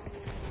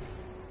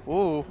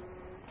 Ooh.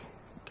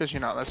 Because, you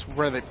know, that's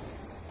where they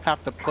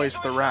have to place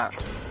the rat.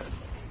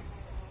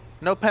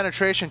 No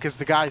penetration because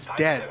the guy's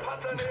dead.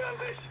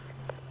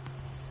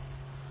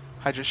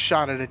 I just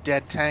shot at a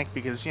dead tank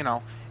because, you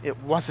know, it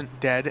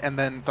wasn't dead, and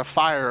then the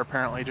fire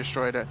apparently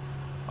destroyed it.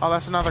 Oh,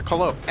 that's another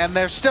Kolob. And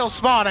they're still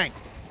spawning!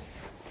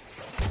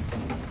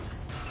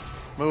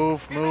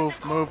 Move.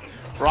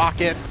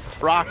 Rocket.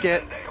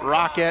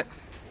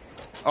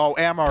 Oh,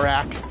 ammo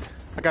rack.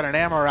 I got an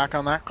ammo rack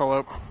on that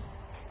Kolob.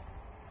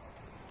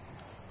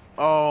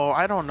 Oh,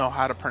 I don't know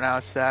how to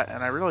pronounce that,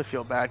 and I really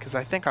feel bad because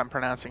I think I'm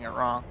pronouncing it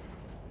wrong.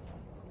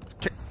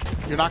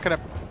 You're not gonna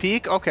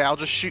peek? Okay, I'll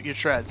just shoot your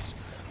treads.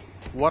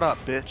 What up,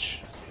 bitch?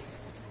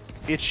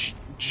 It's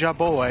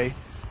Jaboy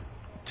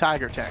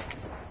Tiger Tank.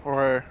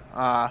 Or,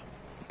 I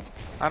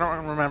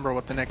don't remember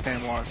what the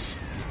nickname was.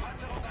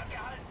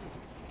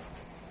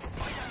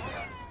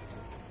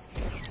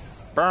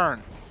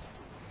 Burn.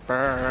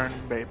 Burn,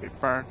 baby,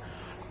 burn.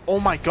 Oh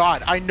my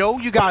god, I know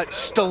you got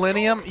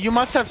stellinium. You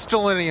must have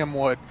stellinium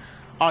wood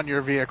on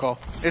your vehicle.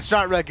 It's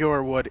not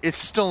regular wood,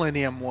 it's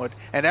stellinium wood.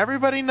 And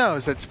everybody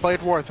knows that's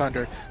played War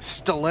Thunder.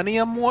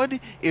 Stellinium wood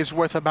is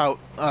worth about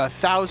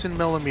 1,000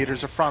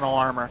 millimeters of frontal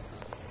armor.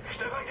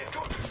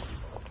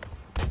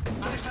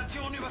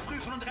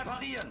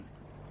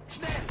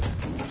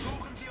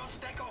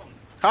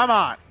 Come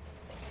on.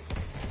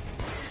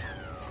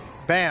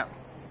 Bam.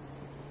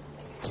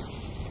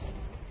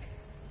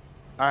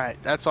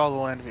 Alright, that's all the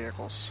land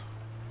vehicles.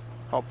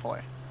 Hopefully.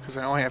 Because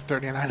I only have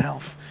 39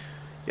 health.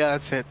 Yeah,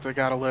 that's it. They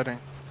got a loading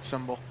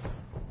symbol.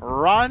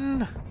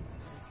 Run!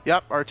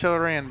 Yep,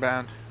 artillery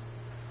inbound.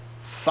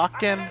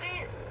 Fucking...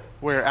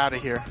 We're out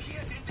of here.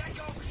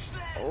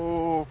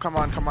 Oh, come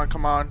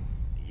on.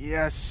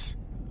 Yes.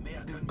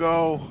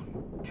 Go.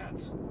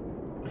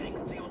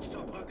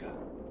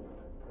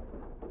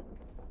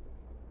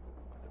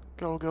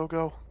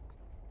 Go.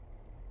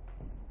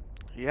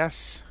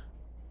 Yes.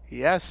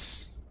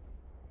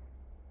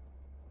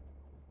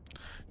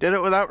 Did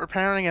it without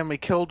repairing, and we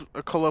killed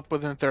a Kolob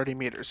within 30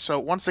 meters. So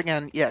once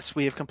again, yes,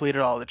 we have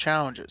completed all the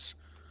challenges.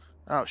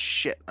 Oh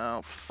shit.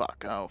 Oh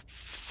fuck.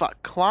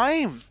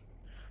 Climb!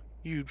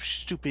 You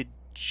stupid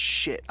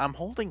shit. I'm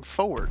holding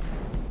forward.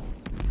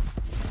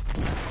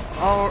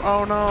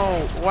 Oh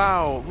no.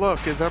 Wow, look,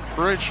 the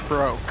bridge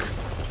broke.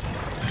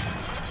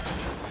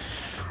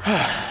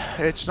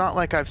 It's not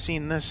like I've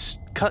seen this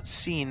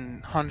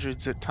cutscene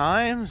hundreds of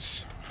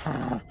times.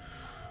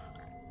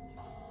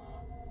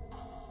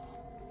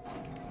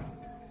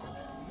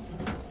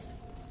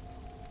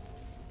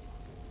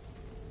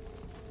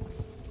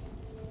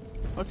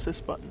 What's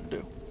this button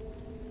do?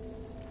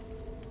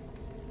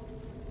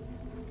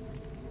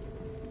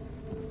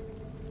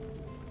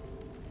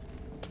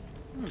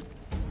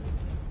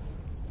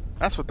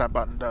 That's what that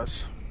button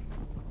does.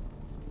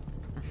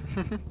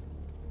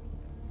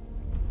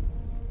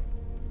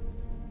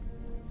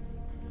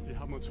 Sie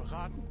haben uns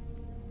verraten.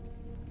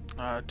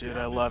 Oh, dude,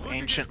 I love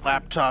ancient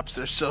laptops.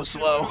 They're so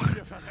slow.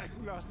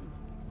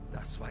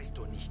 Das weißt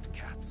du nicht,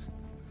 Kerz.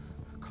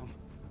 Komm,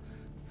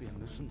 wir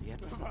müssen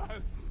jetzt...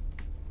 Was?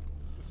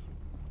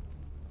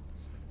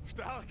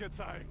 Stärke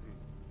zeigen.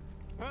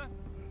 Hä?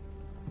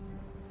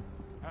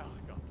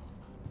 Herrgott doch mal.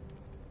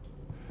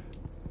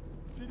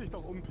 Sieh dich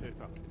doch um,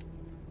 Peter.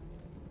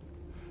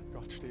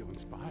 Gott steh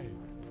uns bei.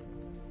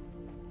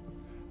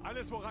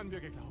 Alles, woran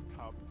wir geglaubt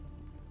haben.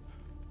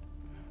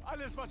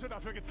 Alles, was wir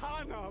dafür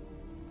getan haben.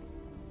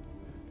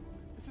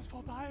 Es ist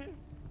vorbei.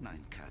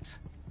 Nein, Kerz.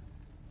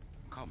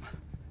 Komm.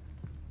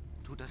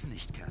 Tu das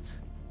nicht, Kerz.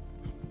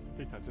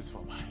 Peter, es ist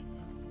vorbei.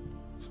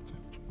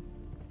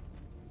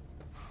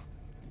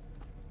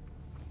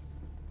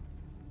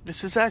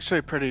 This is actually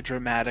a pretty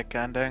dramatic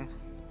ending.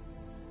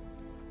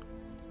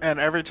 And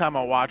every time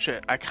I watch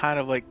it, I kind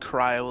of like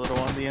cry a little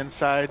on the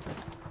inside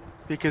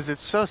because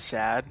it's so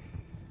sad.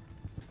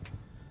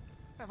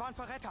 war ein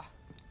Verräter.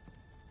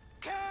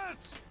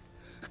 Kids!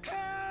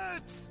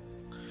 Kids!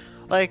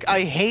 Like,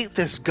 I hate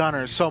this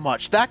gunner so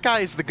much. That guy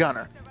is the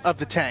gunner of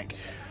the tank.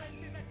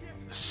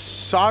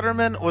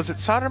 Soderman, was it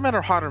Soderman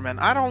or Hodderman?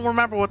 I don't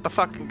remember what the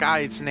fucking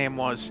guy's name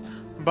was.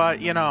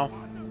 But, you know,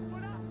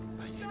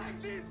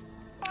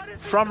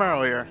 from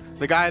earlier,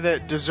 the guy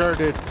that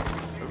deserted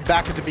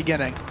back at the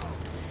beginning.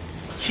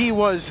 He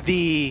was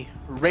the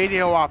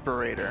radio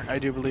operator, I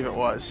do believe it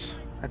was.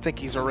 I think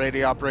he's a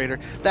radio operator.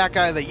 That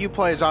guy that you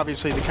play is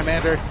obviously the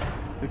commander.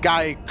 The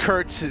guy,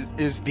 Kurtz,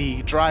 is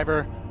the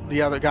driver.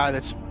 The other guy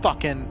that's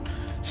fucking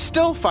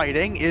still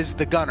fighting is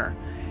the gunner.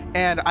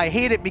 And I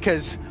hate it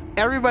because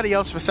everybody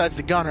else besides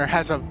the gunner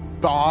has a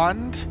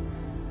bond,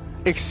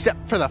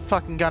 except for the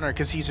fucking gunner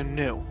because he's a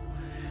new.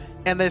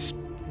 And this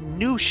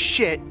new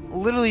shit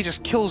literally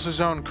just kills his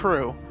own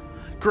crew.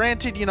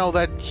 Granted, you know,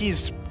 that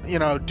he's, you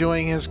know,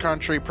 doing his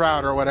country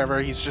proud or whatever,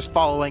 he's just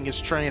following his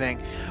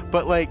training.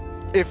 But, like,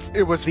 if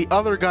it was the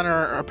other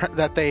gunner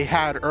that they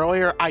had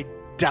earlier, I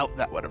doubt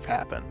that would have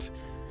happened.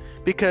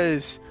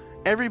 Because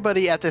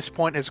everybody at this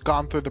point has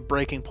gone through the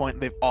breaking point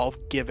and they've all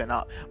given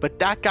up. But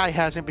that guy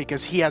hasn't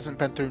because he hasn't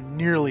been through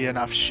nearly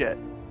enough shit.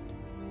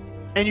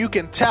 And you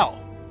can tell.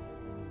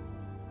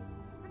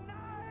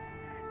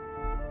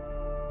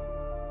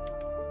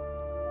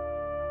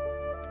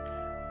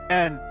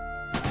 And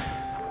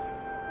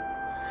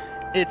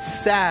it's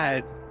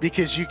sad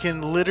because you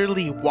can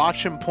literally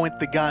watch him point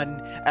the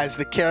gun as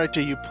the character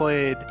you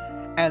played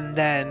and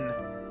then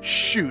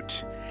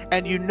shoot.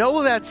 And you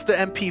know that's the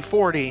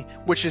MP40,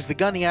 which is the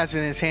gun he has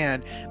in his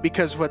hand,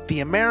 because what the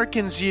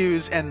Americans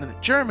use and the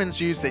Germans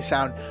use, they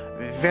sound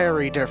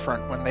very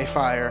different when they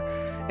fire.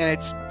 And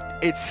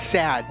it's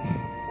sad.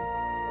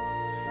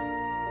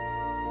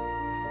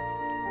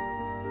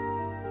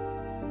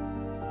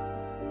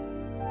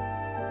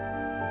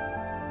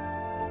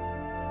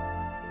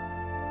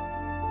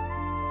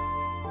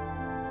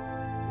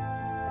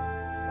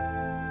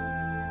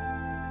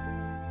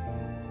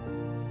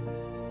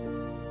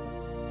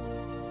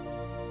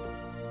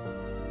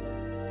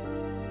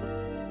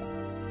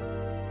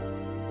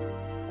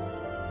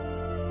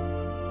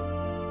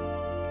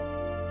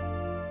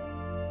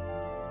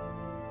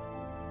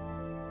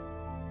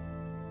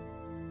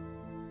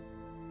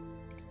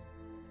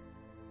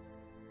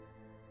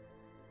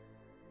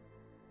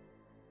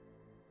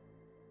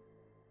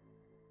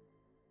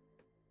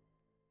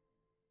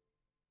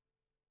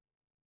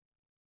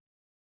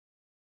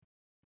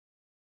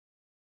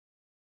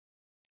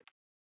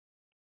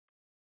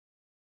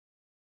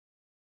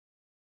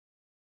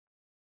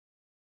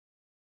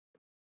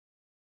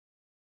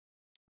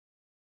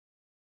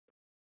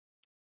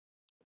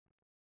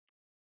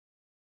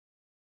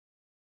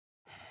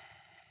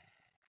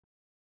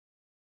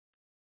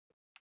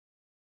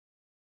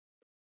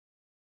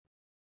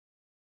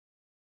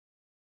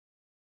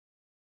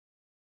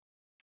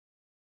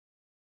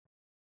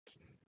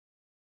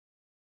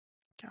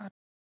 God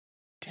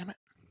damn it.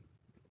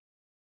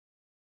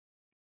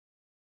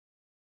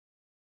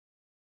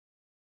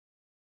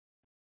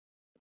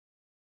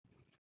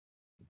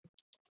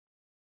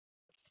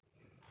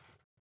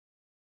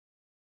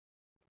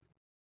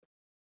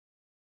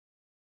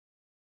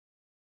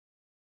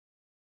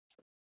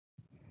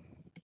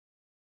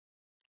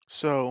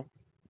 So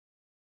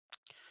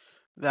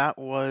that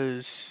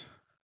was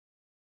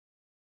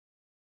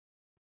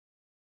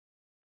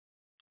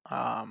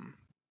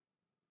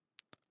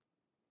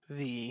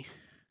the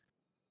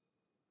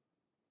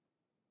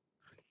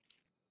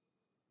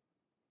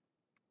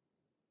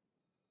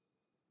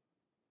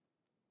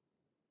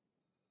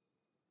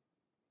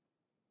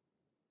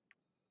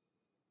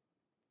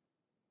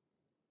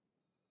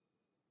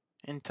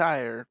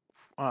entire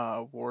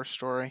war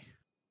story.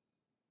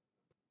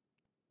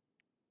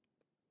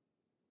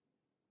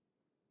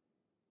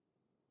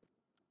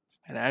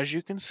 And as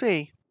you can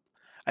see,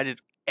 I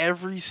did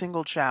every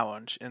single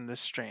challenge in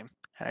this stream,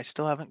 and I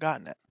still haven't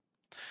gotten it.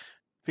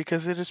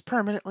 Because it is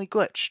permanently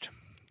glitched.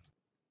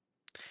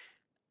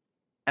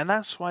 And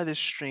that's why this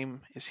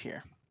stream is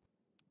here.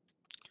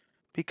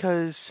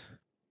 Because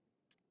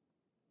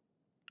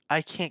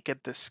I can't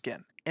get this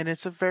skin. And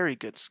it's a very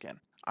good skin.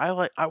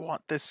 I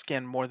want this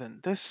skin more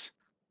than this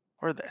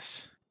or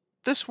this.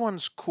 This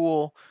one's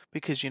cool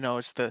because, you know,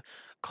 it's the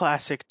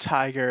classic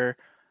Tiger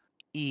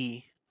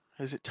E.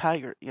 Is it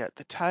Tiger? Yeah,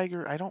 the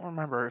Tiger. I don't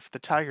remember if the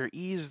Tiger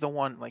E is the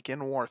one, like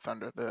in War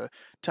Thunder, the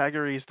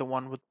Tiger E is the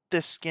one with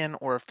this skin,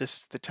 or if this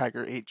is the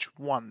Tiger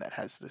H1 that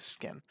has this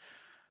skin.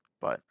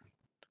 But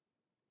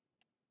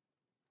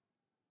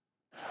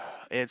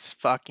it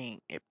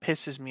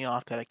pisses me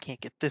off that I can't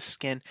get this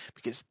skin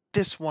because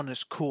this one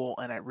is cool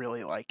and I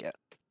really like it.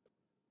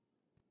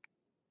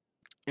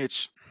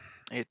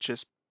 It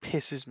just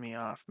pisses me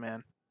off,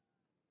 man.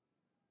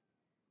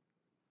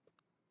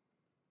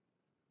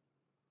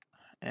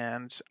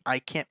 And I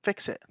can't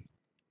fix it.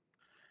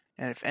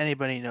 And if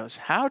anybody knows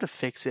how to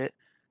fix it,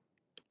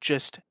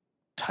 just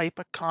type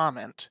a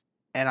comment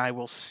and I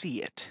will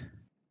see it.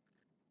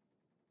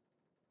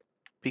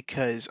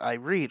 Because I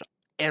read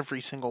every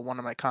single one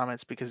of my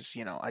comments because,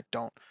 I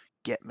don't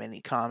get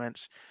many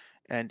comments.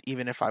 And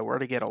even if I were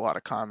to get a lot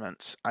of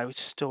comments, I would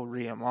still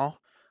read them all.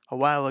 A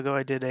while ago,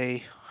 I did oh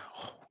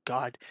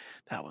God,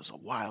 that was a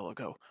while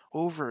ago.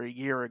 Over a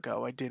year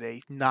ago, I did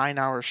a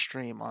 9-hour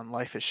stream on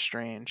Life is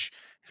Strange.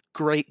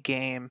 Great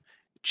game.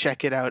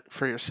 Check it out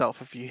for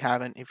yourself if you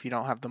haven't. If you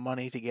don't have the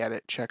money to get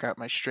it, check out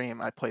my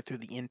stream. I played through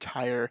the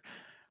entire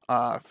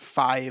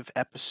 5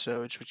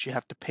 episodes, which you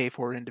have to pay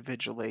for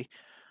individually.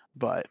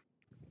 But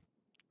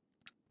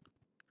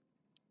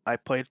I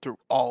played through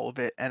all of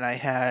it, and I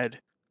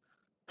had,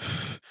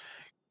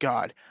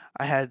 God,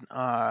 I had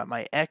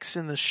my ex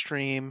in the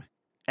stream,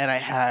 and I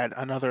had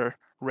another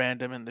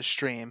random in the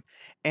stream,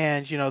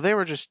 and they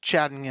were just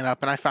chatting it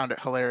up, and I found it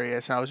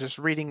hilarious, and I was just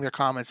reading their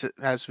comments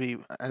as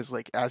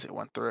it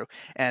went through,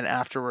 and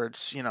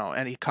afterwards,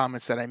 any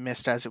comments that I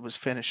missed as it was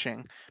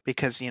finishing,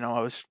 because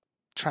I was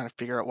trying to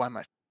figure out why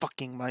my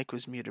fucking mic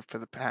was muted for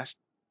the past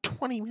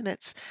 20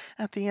 minutes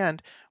at the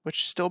end,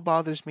 which still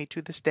bothers me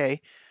to this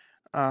day.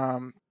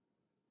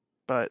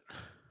 But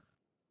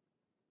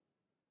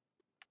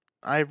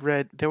I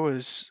read there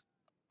was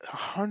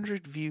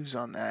 100 views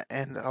on that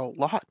and a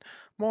lot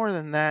more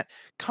than that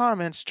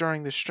comments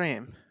during the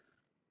stream.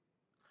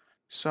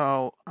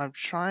 So I'm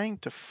trying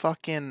to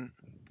fucking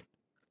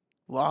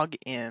log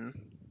in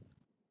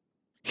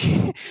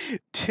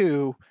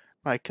to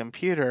my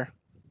computer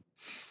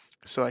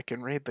so I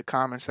can read the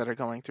comments that are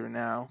going through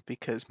now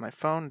because my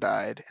phone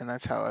died, and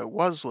that's how I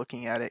was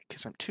looking at it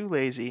because I'm too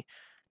lazy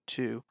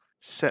to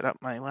set up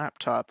my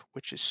laptop,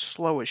 which is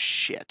slow as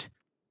shit.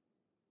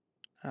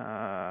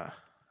 Fuck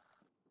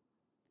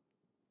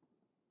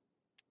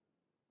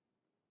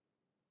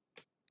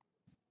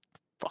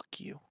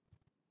you.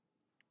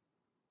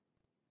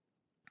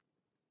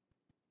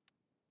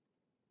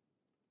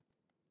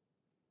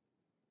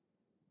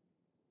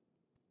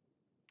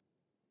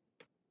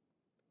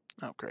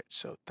 Oh, great.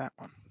 So that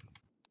one.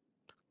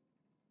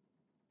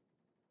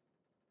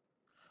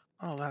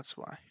 Oh, that's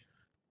why.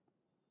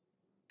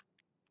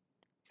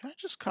 Can I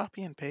just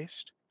copy and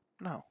paste?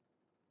 No.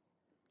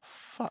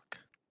 Fuck.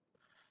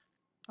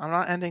 I'm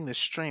not ending the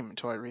stream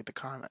until I read the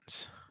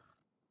comments.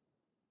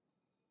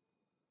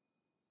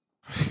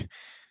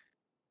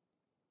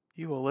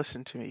 You will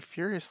listen to me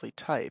furiously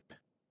type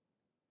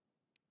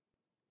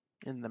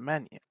in the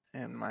menu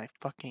in my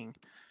fucking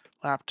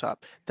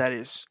laptop that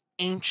is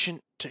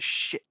ancient to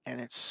shit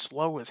and it's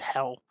slow as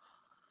hell.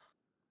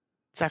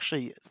 It's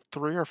actually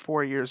 3 or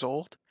 4 years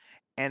old,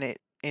 and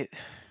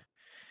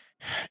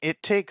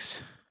it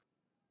takes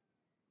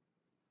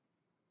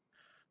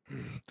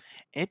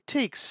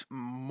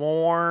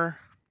more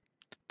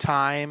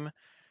time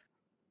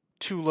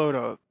to load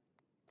a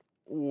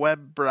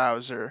web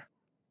browser,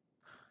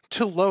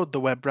 to load the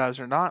web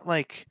browser, not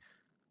like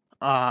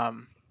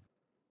load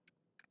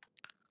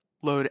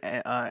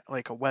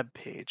like a web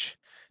page.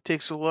 It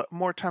takes a lot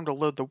more time to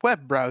load the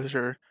web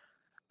browser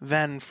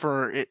than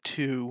for it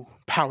to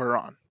power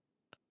on.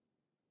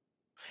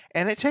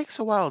 And it takes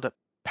a while to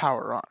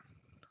power on.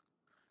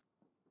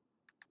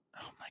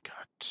 Oh my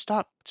god,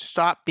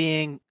 stop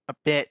being a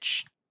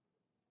bitch.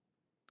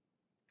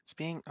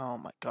 Oh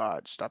my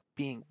god, stop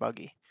being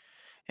buggy.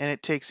 And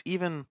it takes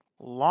even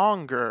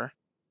longer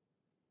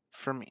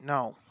for me.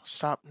 No,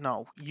 stop.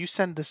 No, you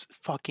send this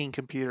fucking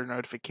computer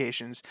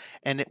notifications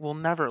and it will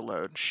never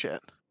load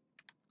shit.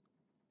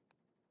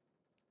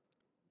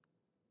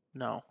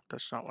 No,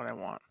 that's not what I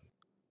want.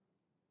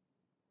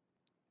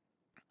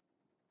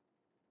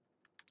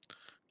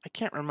 I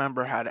can't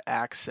remember how to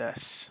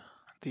access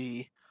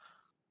the...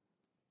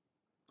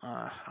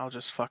 I'll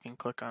just fucking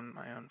click on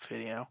my own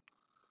video,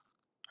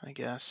 I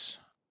guess.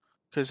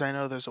 Because I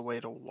know there's a way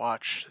to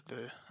watch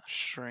the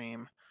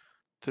stream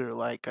through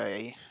like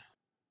a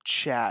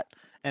chat,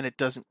 and it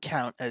doesn't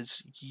count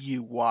as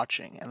you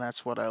watching, and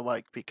that's what I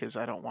like because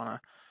I don't want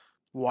to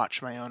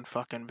watch my own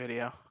fucking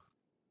video.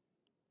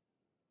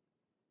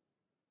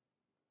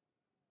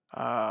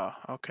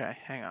 Okay,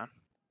 hang on.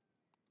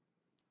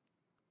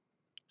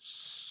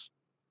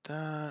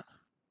 That.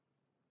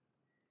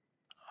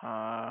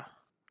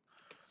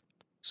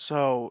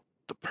 So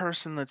the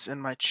person that's in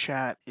my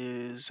chat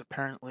is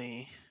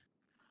apparently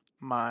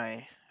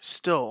my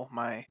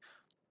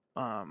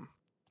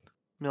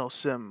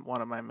milsim,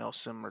 one of my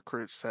milsim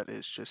recruits that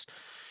is just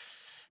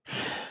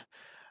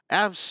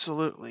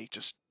absolutely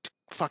just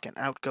fucking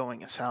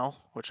outgoing as hell,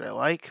 which I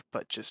like,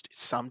 but just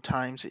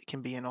sometimes it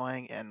can be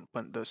annoying, and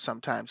when those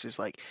sometimes is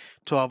like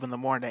 12 in the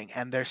morning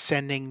and they're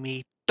sending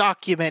me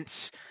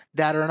documents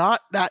that are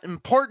not that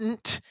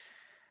important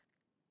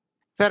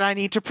that I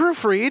need to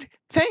proofread.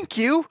 Thank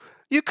you.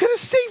 You could have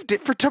saved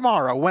it for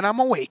tomorrow when I'm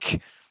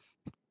awake.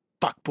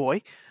 Fuck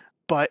boy.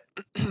 But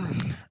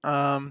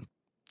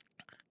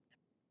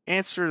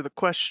answer to the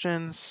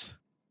questions.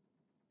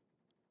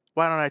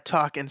 Why don't I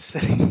talk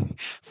instead?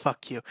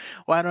 Fuck you.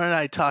 Why don't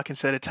I talk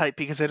instead of type?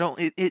 Because I don't.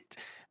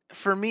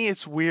 For me,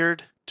 it's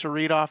weird to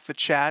read off the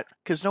chat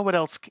because no one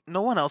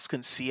else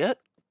can see it.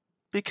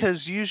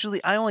 Because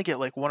usually I only get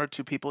like 1 or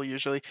 2 people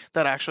usually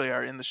that actually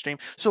are in the stream.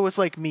 So it's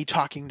like me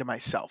talking to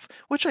myself,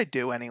 which I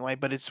do anyway,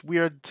 but it's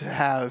weird to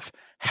have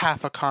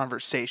half a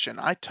conversation.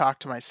 I talk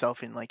to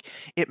myself and like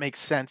it makes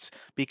sense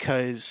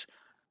because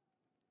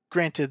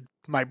granted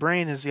my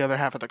brain is the other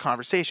half of the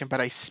conversation, but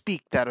I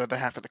speak that other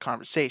half of the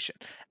conversation.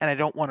 And I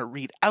don't want to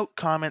read out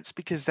comments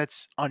because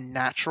that's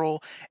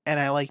unnatural and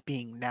I like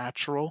being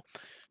natural.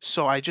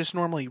 So I just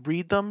normally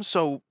read them.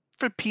 So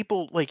for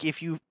people like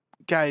if you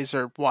guys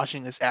are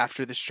watching this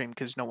after the stream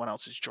because no one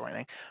else is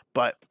joining,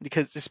 but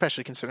because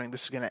especially considering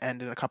this is going to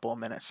end in a couple of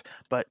minutes,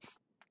 but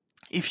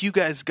if you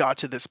guys got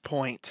to this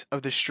point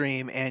of the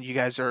stream and you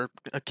guys are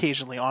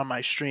occasionally on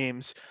my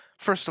streams,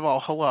 first of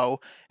all,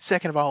 hello.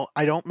 Second of all,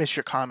 I don't miss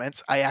your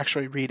comments. I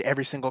actually read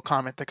every single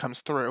comment that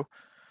comes through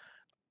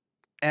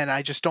and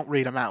I just don't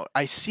read them out.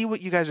 I see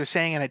what you guys are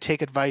saying and I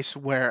take advice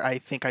where I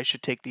think I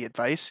should take the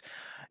advice,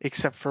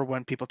 except for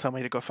when people tell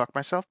me to go fuck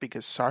myself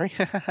because sorry,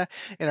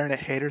 internet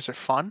haters are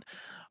fun.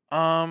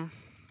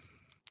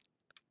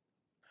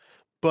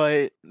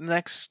 But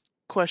next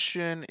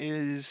question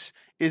is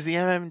the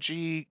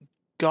MMG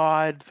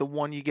God the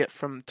one you get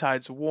from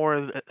Tides of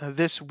War?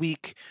 This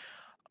week,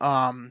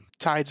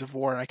 Tides of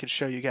War, and I can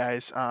show you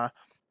guys.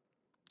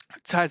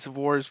 Tides of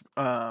War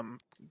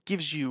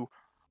gives you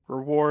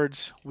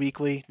rewards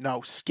weekly.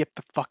 No, skip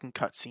the fucking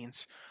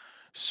cutscenes.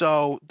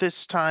 So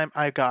this time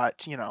I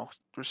got,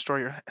 restore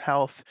your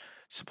health,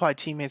 supply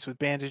teammates with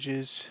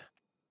bandages,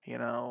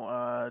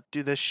 do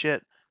this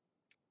shit.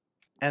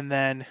 And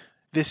then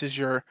this is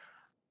your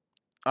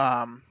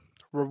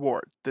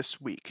reward this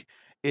week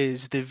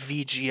is the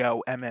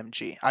VGO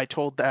MMG.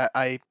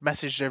 I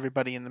messaged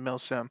everybody in the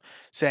milsim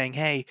saying,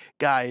 hey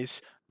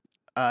guys,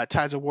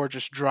 Tides of War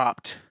just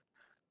dropped.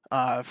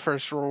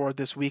 First reward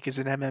this week is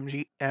an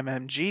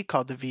MMG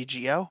called the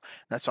VGO.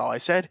 That's all I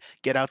said.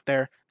 Get out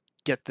there,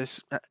 get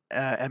this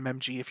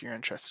MMG if you're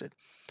interested.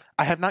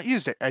 I have not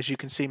used it. As you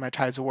can see, my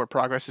Tides of War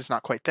progress is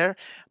not quite there,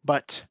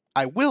 but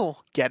I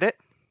will get it.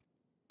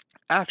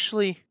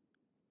 Actually,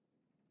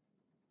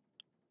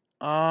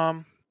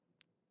 hang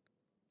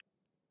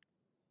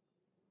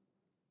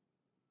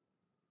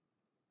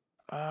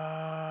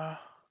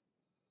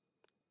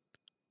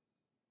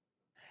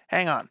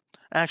on.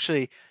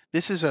 Actually,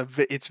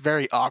 it's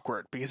very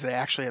awkward because they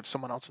actually have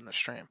someone else in the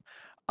stream.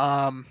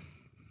 I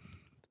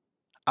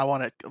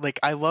want to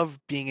I love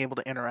being able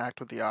to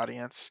interact with the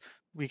audience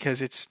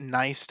because it's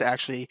nice to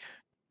actually,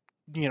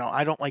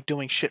 I don't like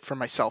doing shit for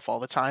myself all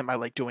the time. I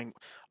like doing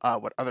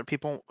what other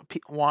people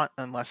want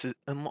unless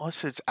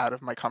it's out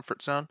of my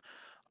comfort zone.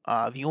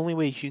 The only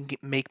way you can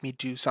make me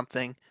do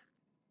something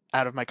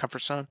out of my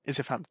comfort zone is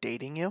if I'm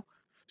dating you.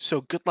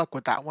 So good luck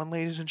with that one,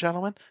 ladies and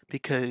gentlemen,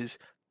 because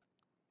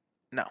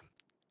no.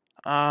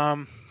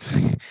 I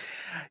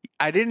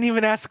didn't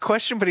even ask a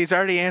question, but he's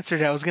already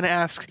answered it. I was going to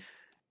ask,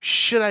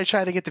 should I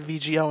try to get the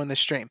VGO in the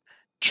stream?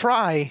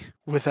 Try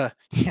with a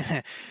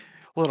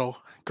little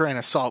grain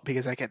of salt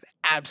because I could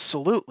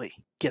absolutely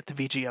get the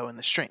VGO in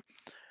the stream.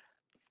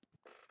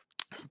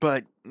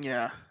 But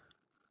yeah,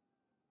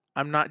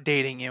 I'm not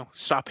dating you.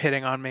 Stop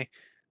hitting on me.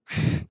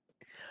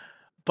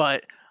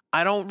 But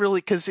I don't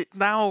really, because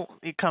now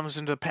it comes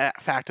into the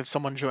fact if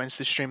someone joins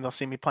the stream, they'll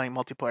see me playing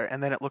multiplayer,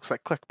 and then it looks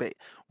like clickbait,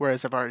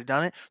 whereas I've already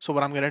done it. So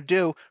what I'm going to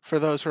do for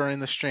those who are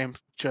in the stream,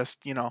 just,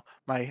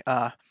 my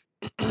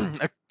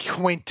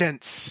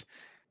acquaintance,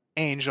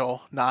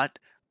 Angel, not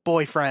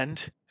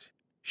boyfriend,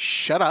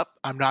 shut up.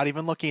 I'm not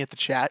even looking at the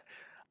chat.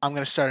 I'm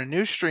going to start a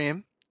new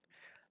stream,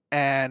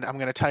 and I'm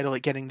going to title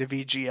it Getting the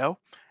VGO,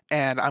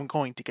 and I'm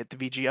going to get the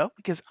VGO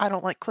because I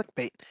don't like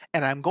clickbait,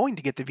 and I'm going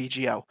to get the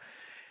VGO.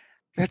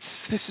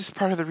 This is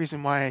part of the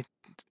reason why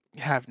I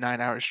have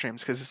 9-hour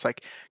streams, because it's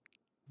like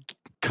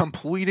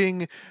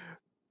completing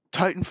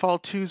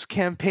Titanfall 2's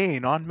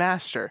campaign on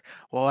Master.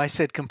 Well, I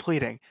said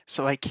completing,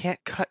 so I can't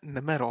cut in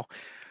the middle.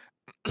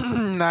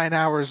 9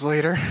 hours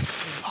later,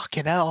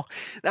 fucking hell.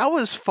 That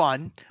was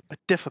fun, but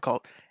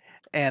difficult.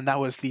 And that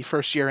was the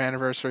first year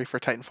anniversary for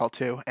Titanfall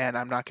 2, and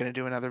I'm not going to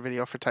do another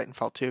video for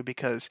Titanfall 2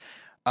 because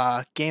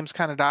games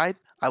kind of died.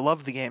 I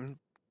love the game,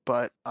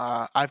 but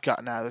I've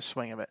gotten out of the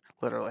swing of it,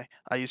 literally.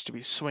 I used to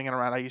be swinging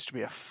around. I used to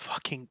be a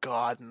fucking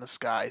god in the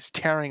skies,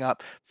 tearing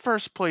up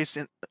first place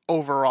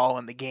overall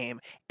in the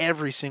game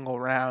every single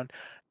round.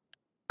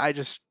 I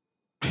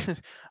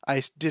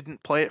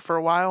didn't play it for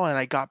a while, and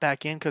I got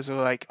back in because they're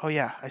like, oh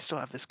yeah, I still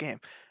have this game.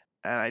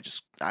 And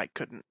I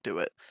couldn't do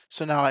it.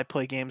 So now I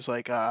play games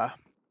like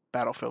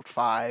Battlefield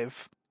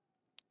 5.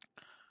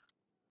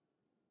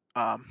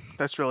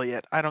 That's really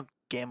it. I don't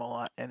game a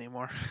lot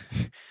anymore.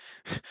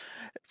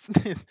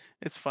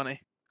 It's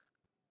funny.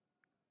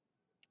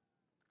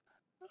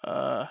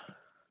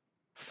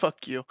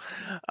 Fuck you.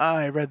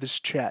 I read this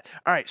chat.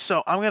 All right,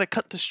 so I'm gonna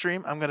cut the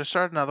stream. I'm gonna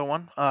start another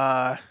one.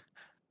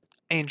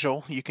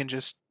 Angel, you can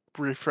just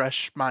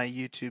refresh my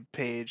YouTube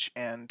page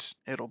and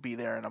it'll be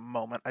there in a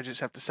moment. I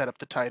just have to set up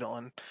the title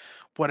and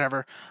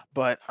whatever.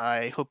 But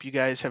I hope you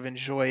guys have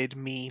enjoyed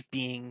me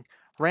being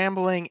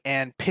rambling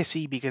and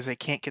pissy because I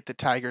can't get the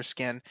tiger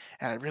skin,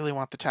 and I really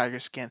want the tiger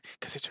skin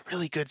because it's a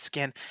really good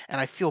skin, and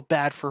I feel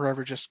bad for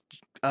whoever just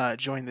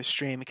joined the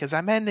stream because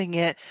I'm ending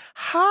it.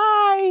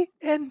 Hi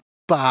and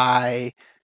bye.